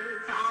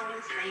boxes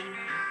always think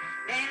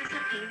there's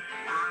a pink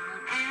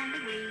one and a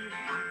green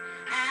one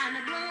and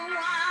a blue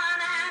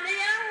one and a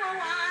yellow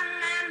one,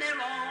 and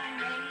they're all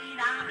made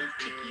out of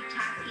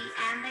ticky-tacky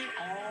and they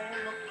all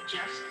look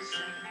just the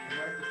same.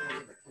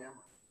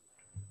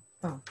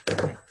 Oh,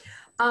 okay.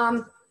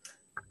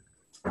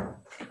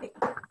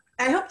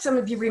 I hope some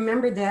of you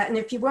remembered that, and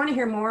if you want to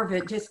hear more of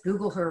it, just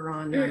Google her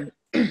on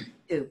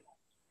YouTube.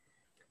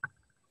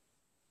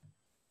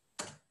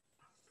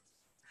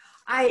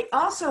 I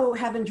also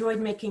have enjoyed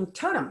making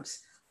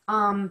totems.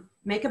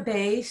 Make a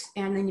base,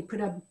 and then you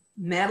put a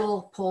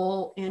metal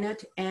pole in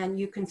it, and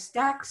you can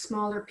stack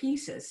smaller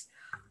pieces.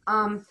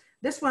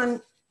 This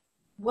one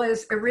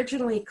was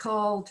originally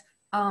called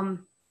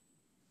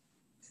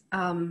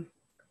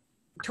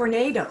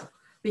tornado,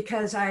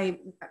 because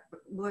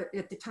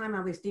at the time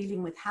I was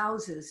dealing with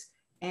houses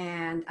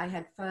and I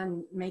had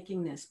fun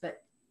making this,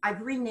 but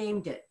I've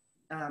renamed it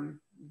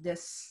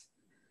this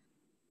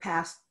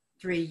past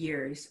 3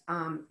 years.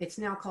 It's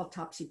now called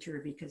Topsy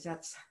Turvy because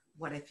that's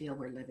what I feel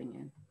we're living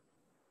in.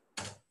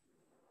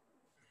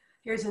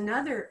 Here's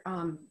another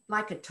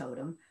like a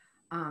totem,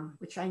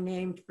 which I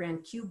named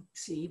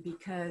Brancusi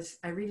because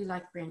I really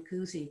like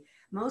Brancusi,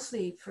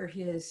 mostly for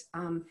his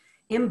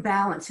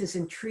imbalance, his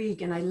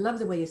intrigue, and I love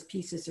the way his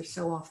pieces are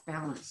so off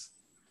balance.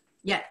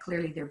 Yet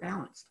clearly they're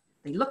balanced.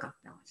 They look off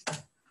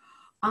balanced.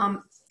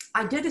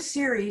 I did a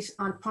series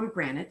on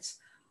pomegranates.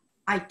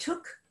 I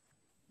took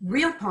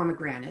real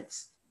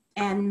pomegranates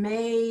and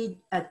made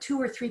a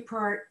 2 or 3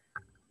 part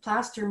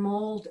plaster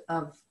mold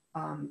of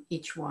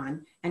each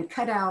one and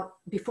cut out,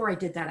 before I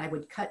did that, I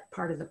would cut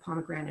part of the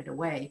pomegranate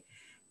away.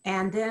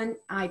 And then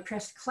I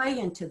pressed clay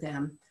into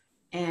them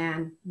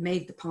and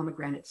made the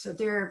pomegranate. So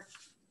they're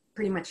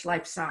pretty much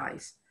life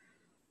size.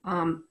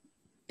 And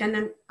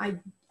then I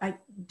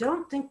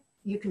don't think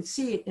you can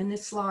see it in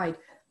this slide,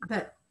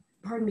 but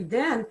pardon me,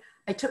 then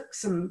I took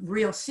some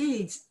real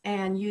seeds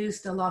and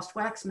used the lost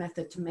wax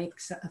method to make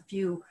a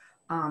few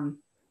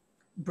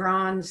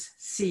bronze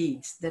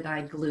seeds that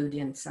I glued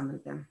in some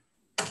of them.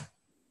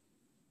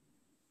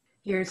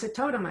 Here's a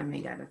totem I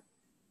made out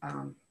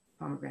of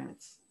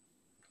pomegranates.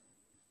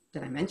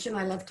 Did I mention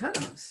I love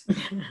totems?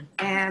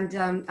 And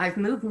I've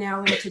moved now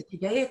into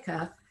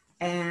Judaica,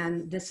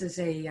 and this is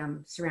a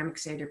ceramic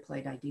Seder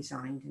plate I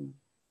designed and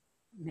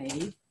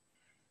made.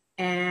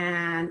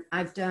 And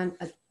I've done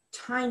a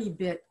tiny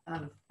bit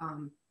of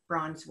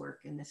bronze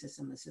work, and this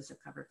is a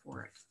cover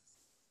for it.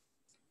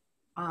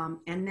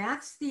 And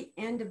that's the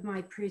end of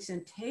my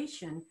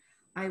presentation.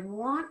 I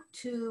want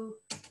to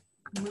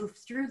move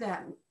through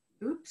that.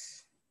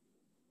 Oops.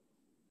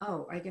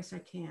 Oh, I guess I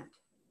can't.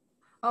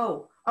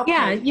 Oh, okay.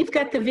 Yeah, you've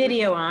got the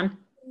video on.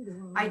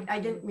 I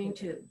didn't mean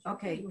to.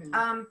 Okay.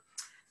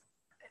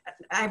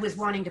 I was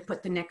wanting to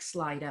put the next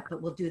slide up,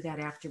 but we'll do that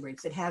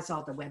afterwards. It has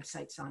all the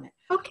websites on it.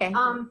 Okay.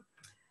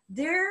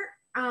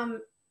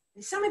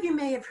 Some of you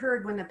may have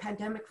heard when the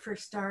pandemic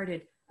first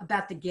started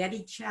about the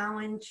Getty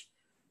Challenge.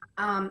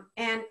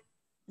 And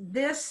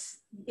this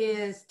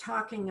is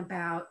talking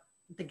about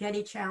the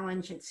Getty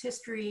Challenge, its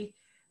history.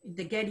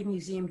 The Getty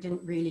Museum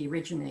didn't really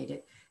originate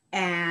it.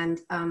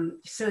 And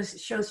so it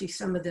shows you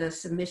some of the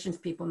submissions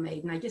people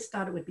made. And I just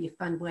thought it would be a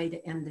fun way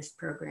to end this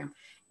program.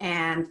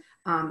 And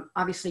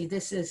obviously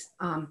this is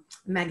a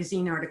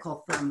magazine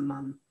article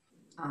from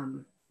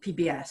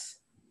PBS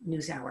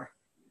NewsHour.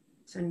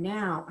 So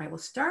now I will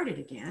start it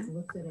again.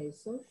 Looked at a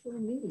social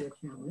media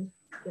challenge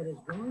that is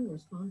drawing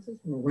responses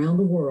from around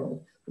the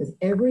world with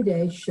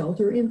everyday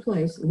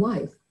shelter-in-place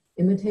life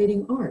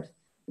imitating art.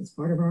 It's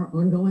part of our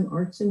ongoing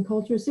arts and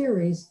culture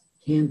series,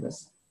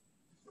 Canvas.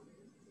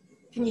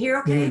 Can you hear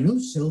okay? There are no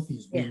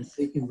selfies being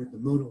taken with the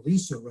Mona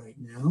Lisa right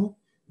now.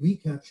 We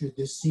captured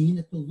this scene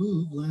at the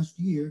Louvre last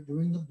year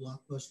during the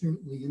blockbuster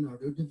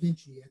Leonardo da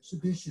Vinci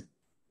exhibition.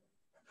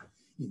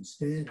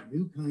 Instead, a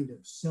new kind of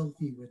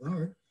selfie with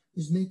art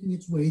is making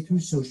its way through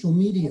social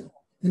media,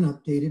 an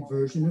updated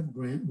version of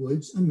Grant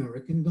Wood's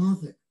American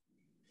Gothic.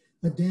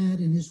 A dad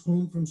and his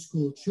home from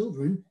school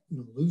children in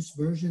a loose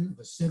version of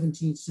a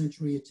 17th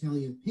century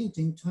Italian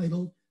painting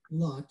titled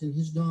Lot and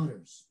His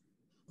Daughters.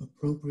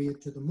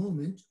 Appropriate to the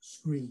moment,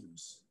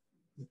 screams.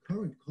 The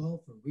current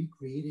call for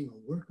recreating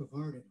a work of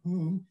art at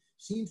home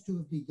seems to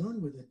have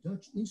begun with a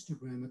Dutch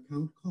Instagram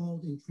account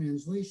called, in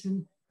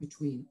translation,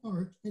 Between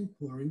Art and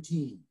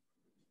Quarantine.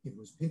 It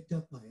was picked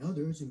up by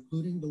others,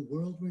 including the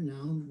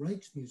world-renowned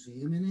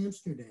Rijksmuseum in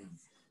Amsterdam,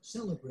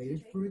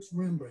 celebrated for its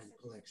Rembrandt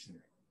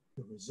collection.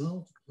 The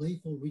result,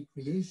 playful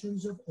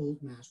recreations of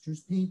old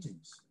masters'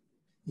 paintings.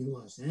 In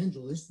Los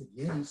Angeles, the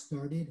Getty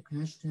started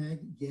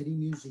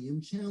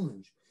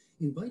 #GettyMuseumChallenge,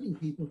 inviting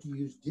people to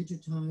use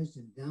digitized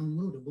and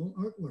downloadable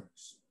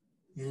artworks.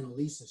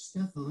 Annalisa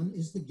Stefan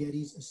is the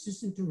Getty's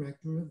Assistant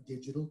Director of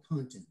Digital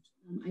Content.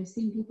 I've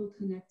seen people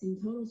connecting,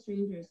 total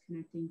strangers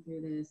connecting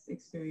through this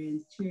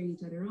experience, cheering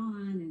each other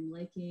on and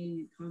liking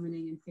and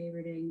commenting and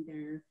favoriting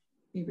their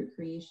favorite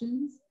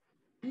creations.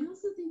 I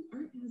also think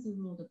art has a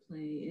role to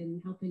play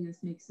in helping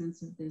us make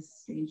sense of this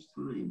strange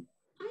time.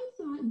 I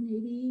thought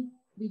maybe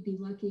we'd be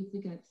lucky if we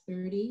got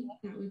 30.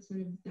 That would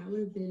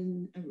have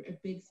been a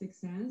big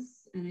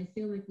success. And I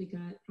feel like we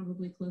got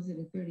probably closer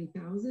to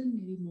 30,000,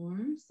 maybe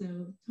more.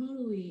 So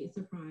totally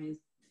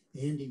surprised.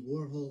 Andy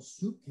Warhol's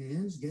soup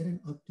cans get an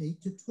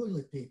update to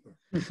toilet paper.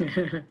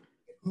 At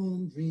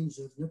home dreams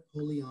of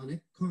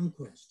Napoleonic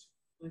conquest.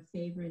 My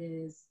favorite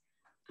is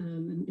a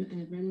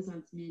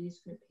Renaissance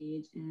manuscript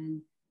page,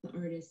 and the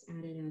artist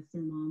added a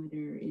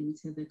thermometer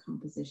into the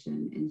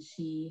composition, and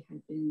she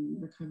had been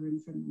recovering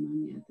from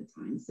pneumonia at the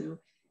time. So,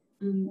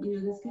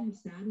 this kind of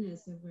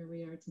sadness of where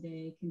we are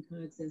today can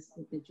coexist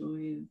with the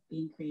joy of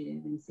being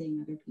creative and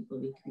seeing other people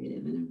be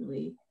creative in a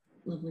really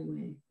lovely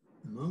way.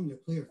 Among the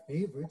clear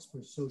favorites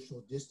for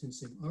social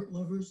distancing art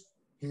lovers,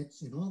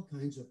 pets in all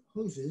kinds of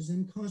poses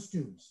and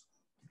costumes.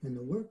 and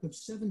the work of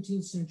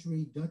 17th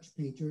century Dutch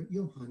painter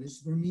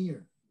Johannes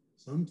Vermeer.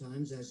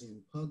 Sometimes, as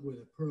in Pug with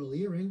a Pearl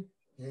Earring,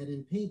 head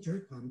and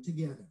painter come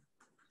together.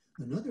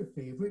 Another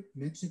favorite,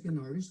 Mexican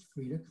artist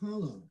Frida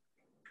Kahlo.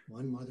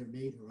 One mother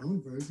made her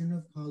own version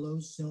of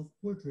Kahlo's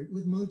self-portrait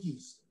with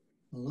monkeys.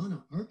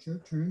 Alana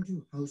Archer turned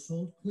to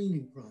household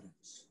cleaning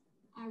products.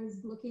 I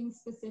was looking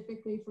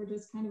specifically for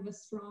just kind of a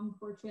strong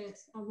portrait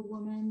of a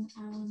woman,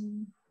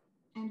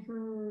 and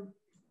her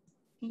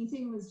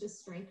painting was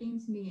just striking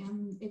to me.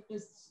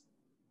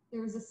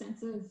 There was a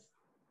sense of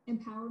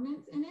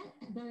empowerment in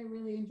it that I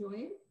really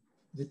enjoyed.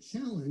 The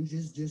challenge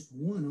is just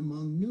one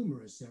among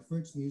numerous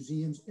efforts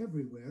museums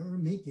everywhere are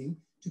making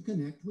to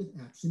connect with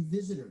absent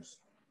visitors.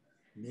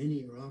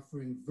 Many are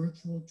offering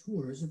virtual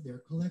tours of their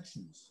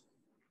collections.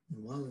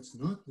 And while it's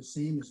not the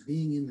same as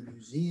being in the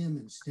museum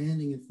and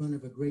standing in front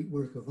of a great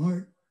work of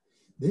art,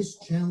 this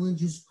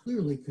challenge is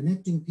clearly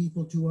connecting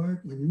people to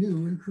art in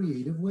new and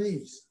creative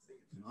ways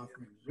and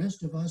offering the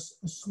rest of us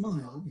a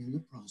smile in the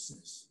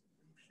process.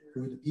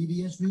 For the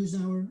PBS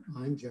NewsHour,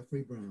 I'm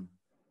Jeffrey Brown.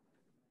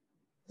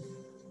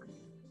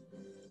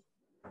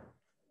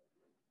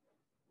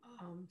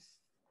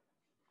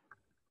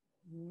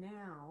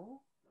 Now,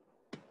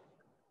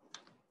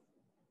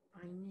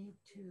 I need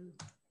to,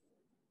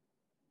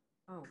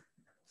 oh,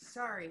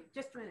 sorry,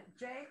 just a minute,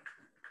 Jay.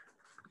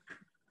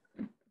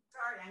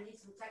 Sorry, I need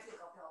some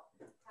technical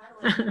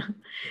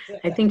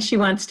help. I think she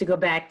wants to go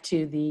back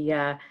to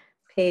the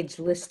page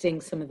listing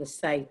some of the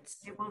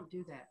sites. It won't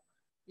do that.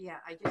 Yeah,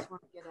 I just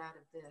want to get out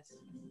of this.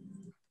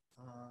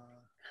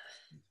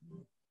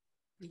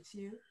 It's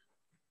you?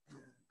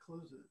 Yeah,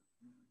 close it.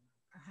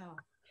 How?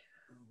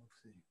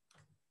 Let's see.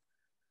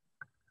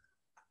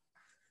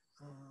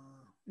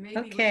 Maybe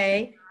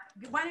okay.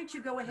 Why don't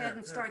you go ahead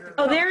and start the.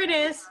 Oh, there it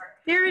is.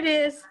 There it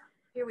is.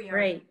 Here we are.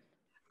 Great.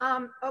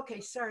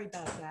 Okay, sorry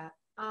about that.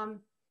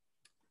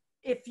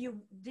 If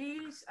you,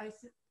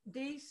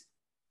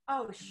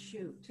 oh,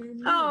 shoot.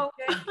 Oh.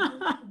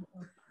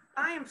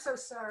 I am so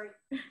sorry.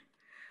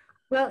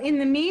 Well, in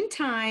the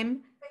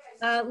meantime,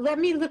 let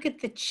me look at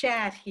the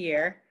chat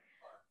here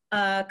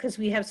because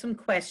we have some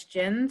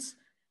questions.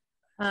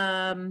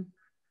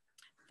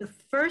 The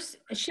first,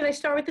 should I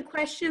start with the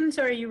questions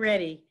or are you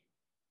ready?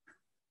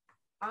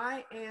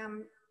 I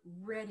am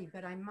ready,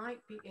 but I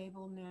might be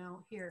able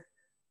now. Here.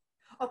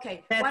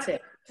 Okay. That's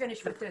it.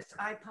 Finish with this.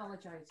 I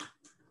apologize.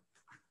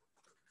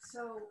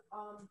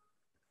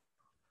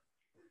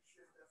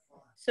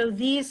 So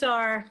these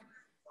are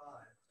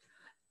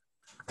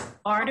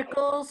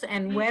articles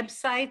and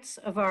websites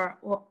of our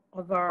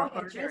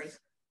artists.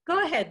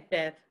 Go ahead,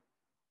 Beth.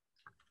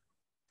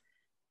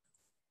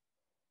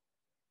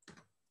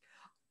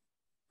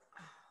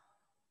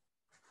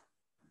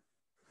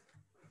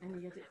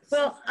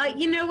 Well,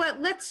 you know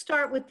what? Let's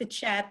start with the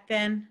chat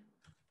then,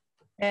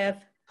 Bev.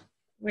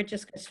 We're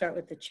just going to start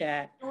with the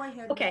chat. Go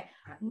ahead. Okay.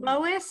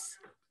 Lois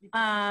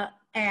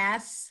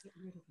asks,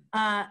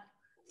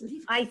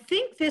 I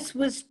think this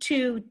was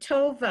to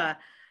Tova,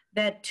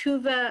 that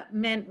Tuva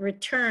meant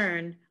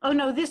return. Oh,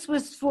 no, this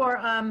was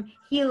for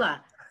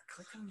Gila.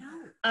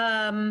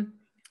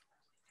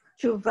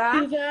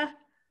 Tuva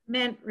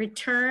meant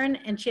return,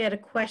 and she had a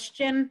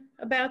question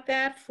about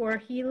that for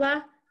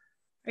Gila.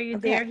 Are you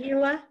there,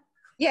 Gila?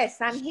 Yes,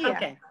 I'm here.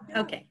 Okay,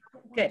 okay,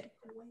 good.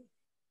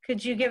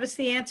 Could you give us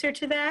the answer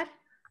to that?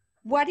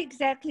 What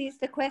exactly is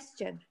the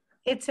question?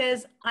 It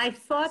says, I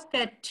thought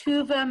that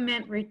Tuva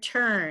meant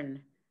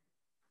return.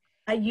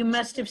 You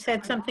must have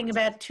said something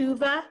about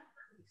Tuva?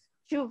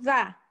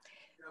 Tshuva.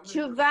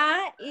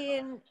 Tshuva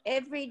in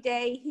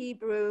everyday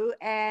Hebrew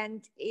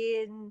and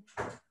in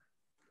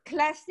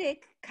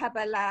classic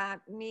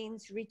Kabbalah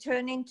means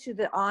returning to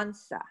the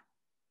answer.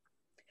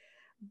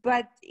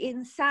 But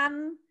in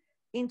some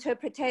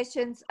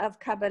interpretations of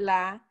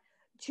Kabbalah,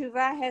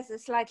 Tshuva has a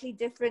slightly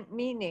different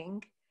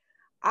meaning.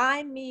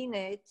 I mean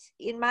it,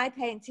 in my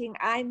painting,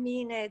 I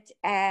mean it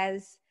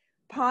as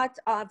part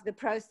of the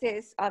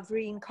process of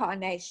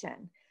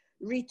reincarnation,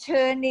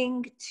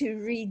 returning to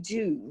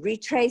redo,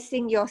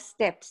 retracing your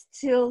steps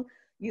till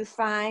you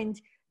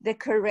find the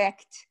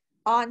correct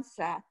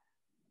answer,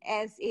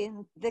 as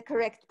in the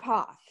correct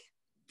path.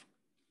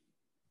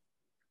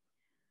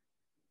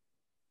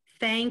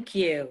 Thank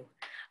you.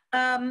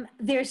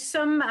 There's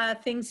some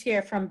things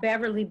here from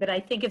Beverly, but I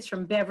think it's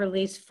from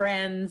Beverly's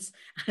friends,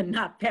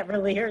 not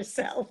Beverly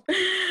herself.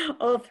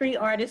 All three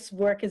artists'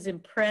 work is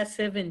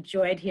impressive.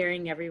 Enjoyed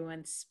hearing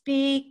everyone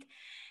speak.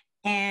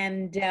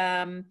 And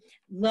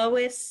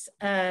Lois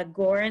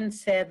Gorin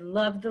said,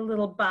 love the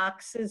little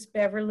boxes,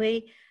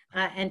 Beverly.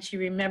 And she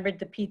remembered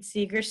the Pete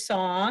Seeger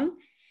song.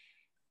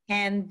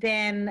 And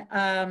then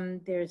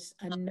there's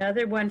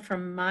another one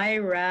from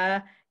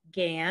Myra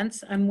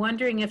Gantz. I'm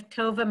wondering if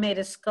Tova made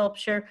a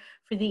sculpture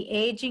for the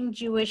aging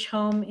Jewish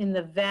home in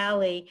the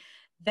valley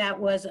that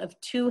was of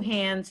two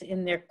hands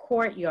in their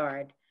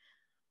courtyard.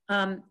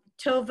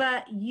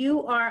 Tova,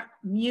 you are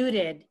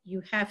muted.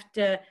 You have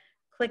to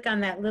click on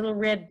that little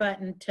red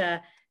button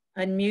to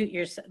unmute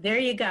yourself. There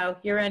you go.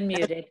 You're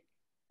unmuted.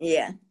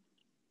 Yeah.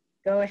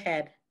 Go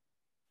ahead.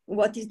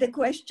 What is the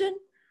question?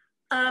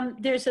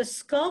 There's a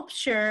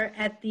sculpture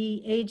at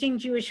the Aging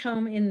Jewish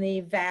Home in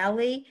the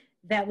Valley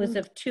that was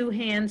of two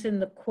hands in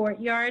the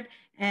courtyard.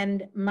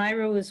 And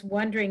Myra was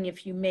wondering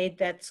if you made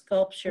that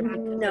sculpture.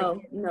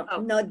 No,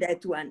 not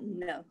that one.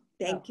 No,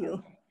 thank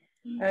you.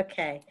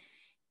 Okay.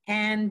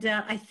 And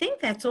I think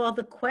that's all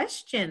the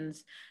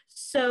questions.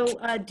 So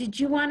did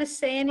you want to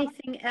say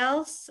anything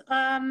else?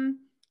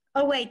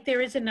 Oh, wait,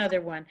 there is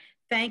another one.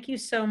 Thank you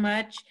so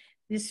much.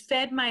 This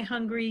fed my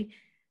hungry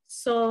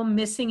soul,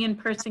 Missing in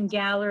Person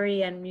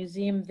Gallery and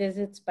Museum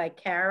Visits by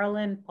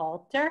Carolyn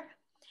Palter.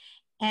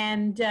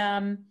 And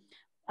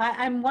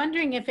I'm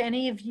wondering if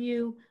any of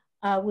you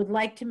would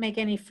like to make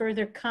any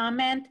further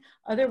comment.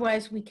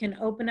 Otherwise, we can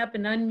open up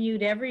and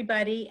unmute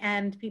everybody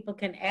and people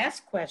can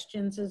ask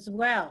questions as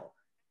well.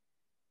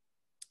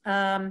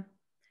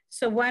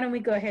 So why don't we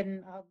go ahead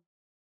and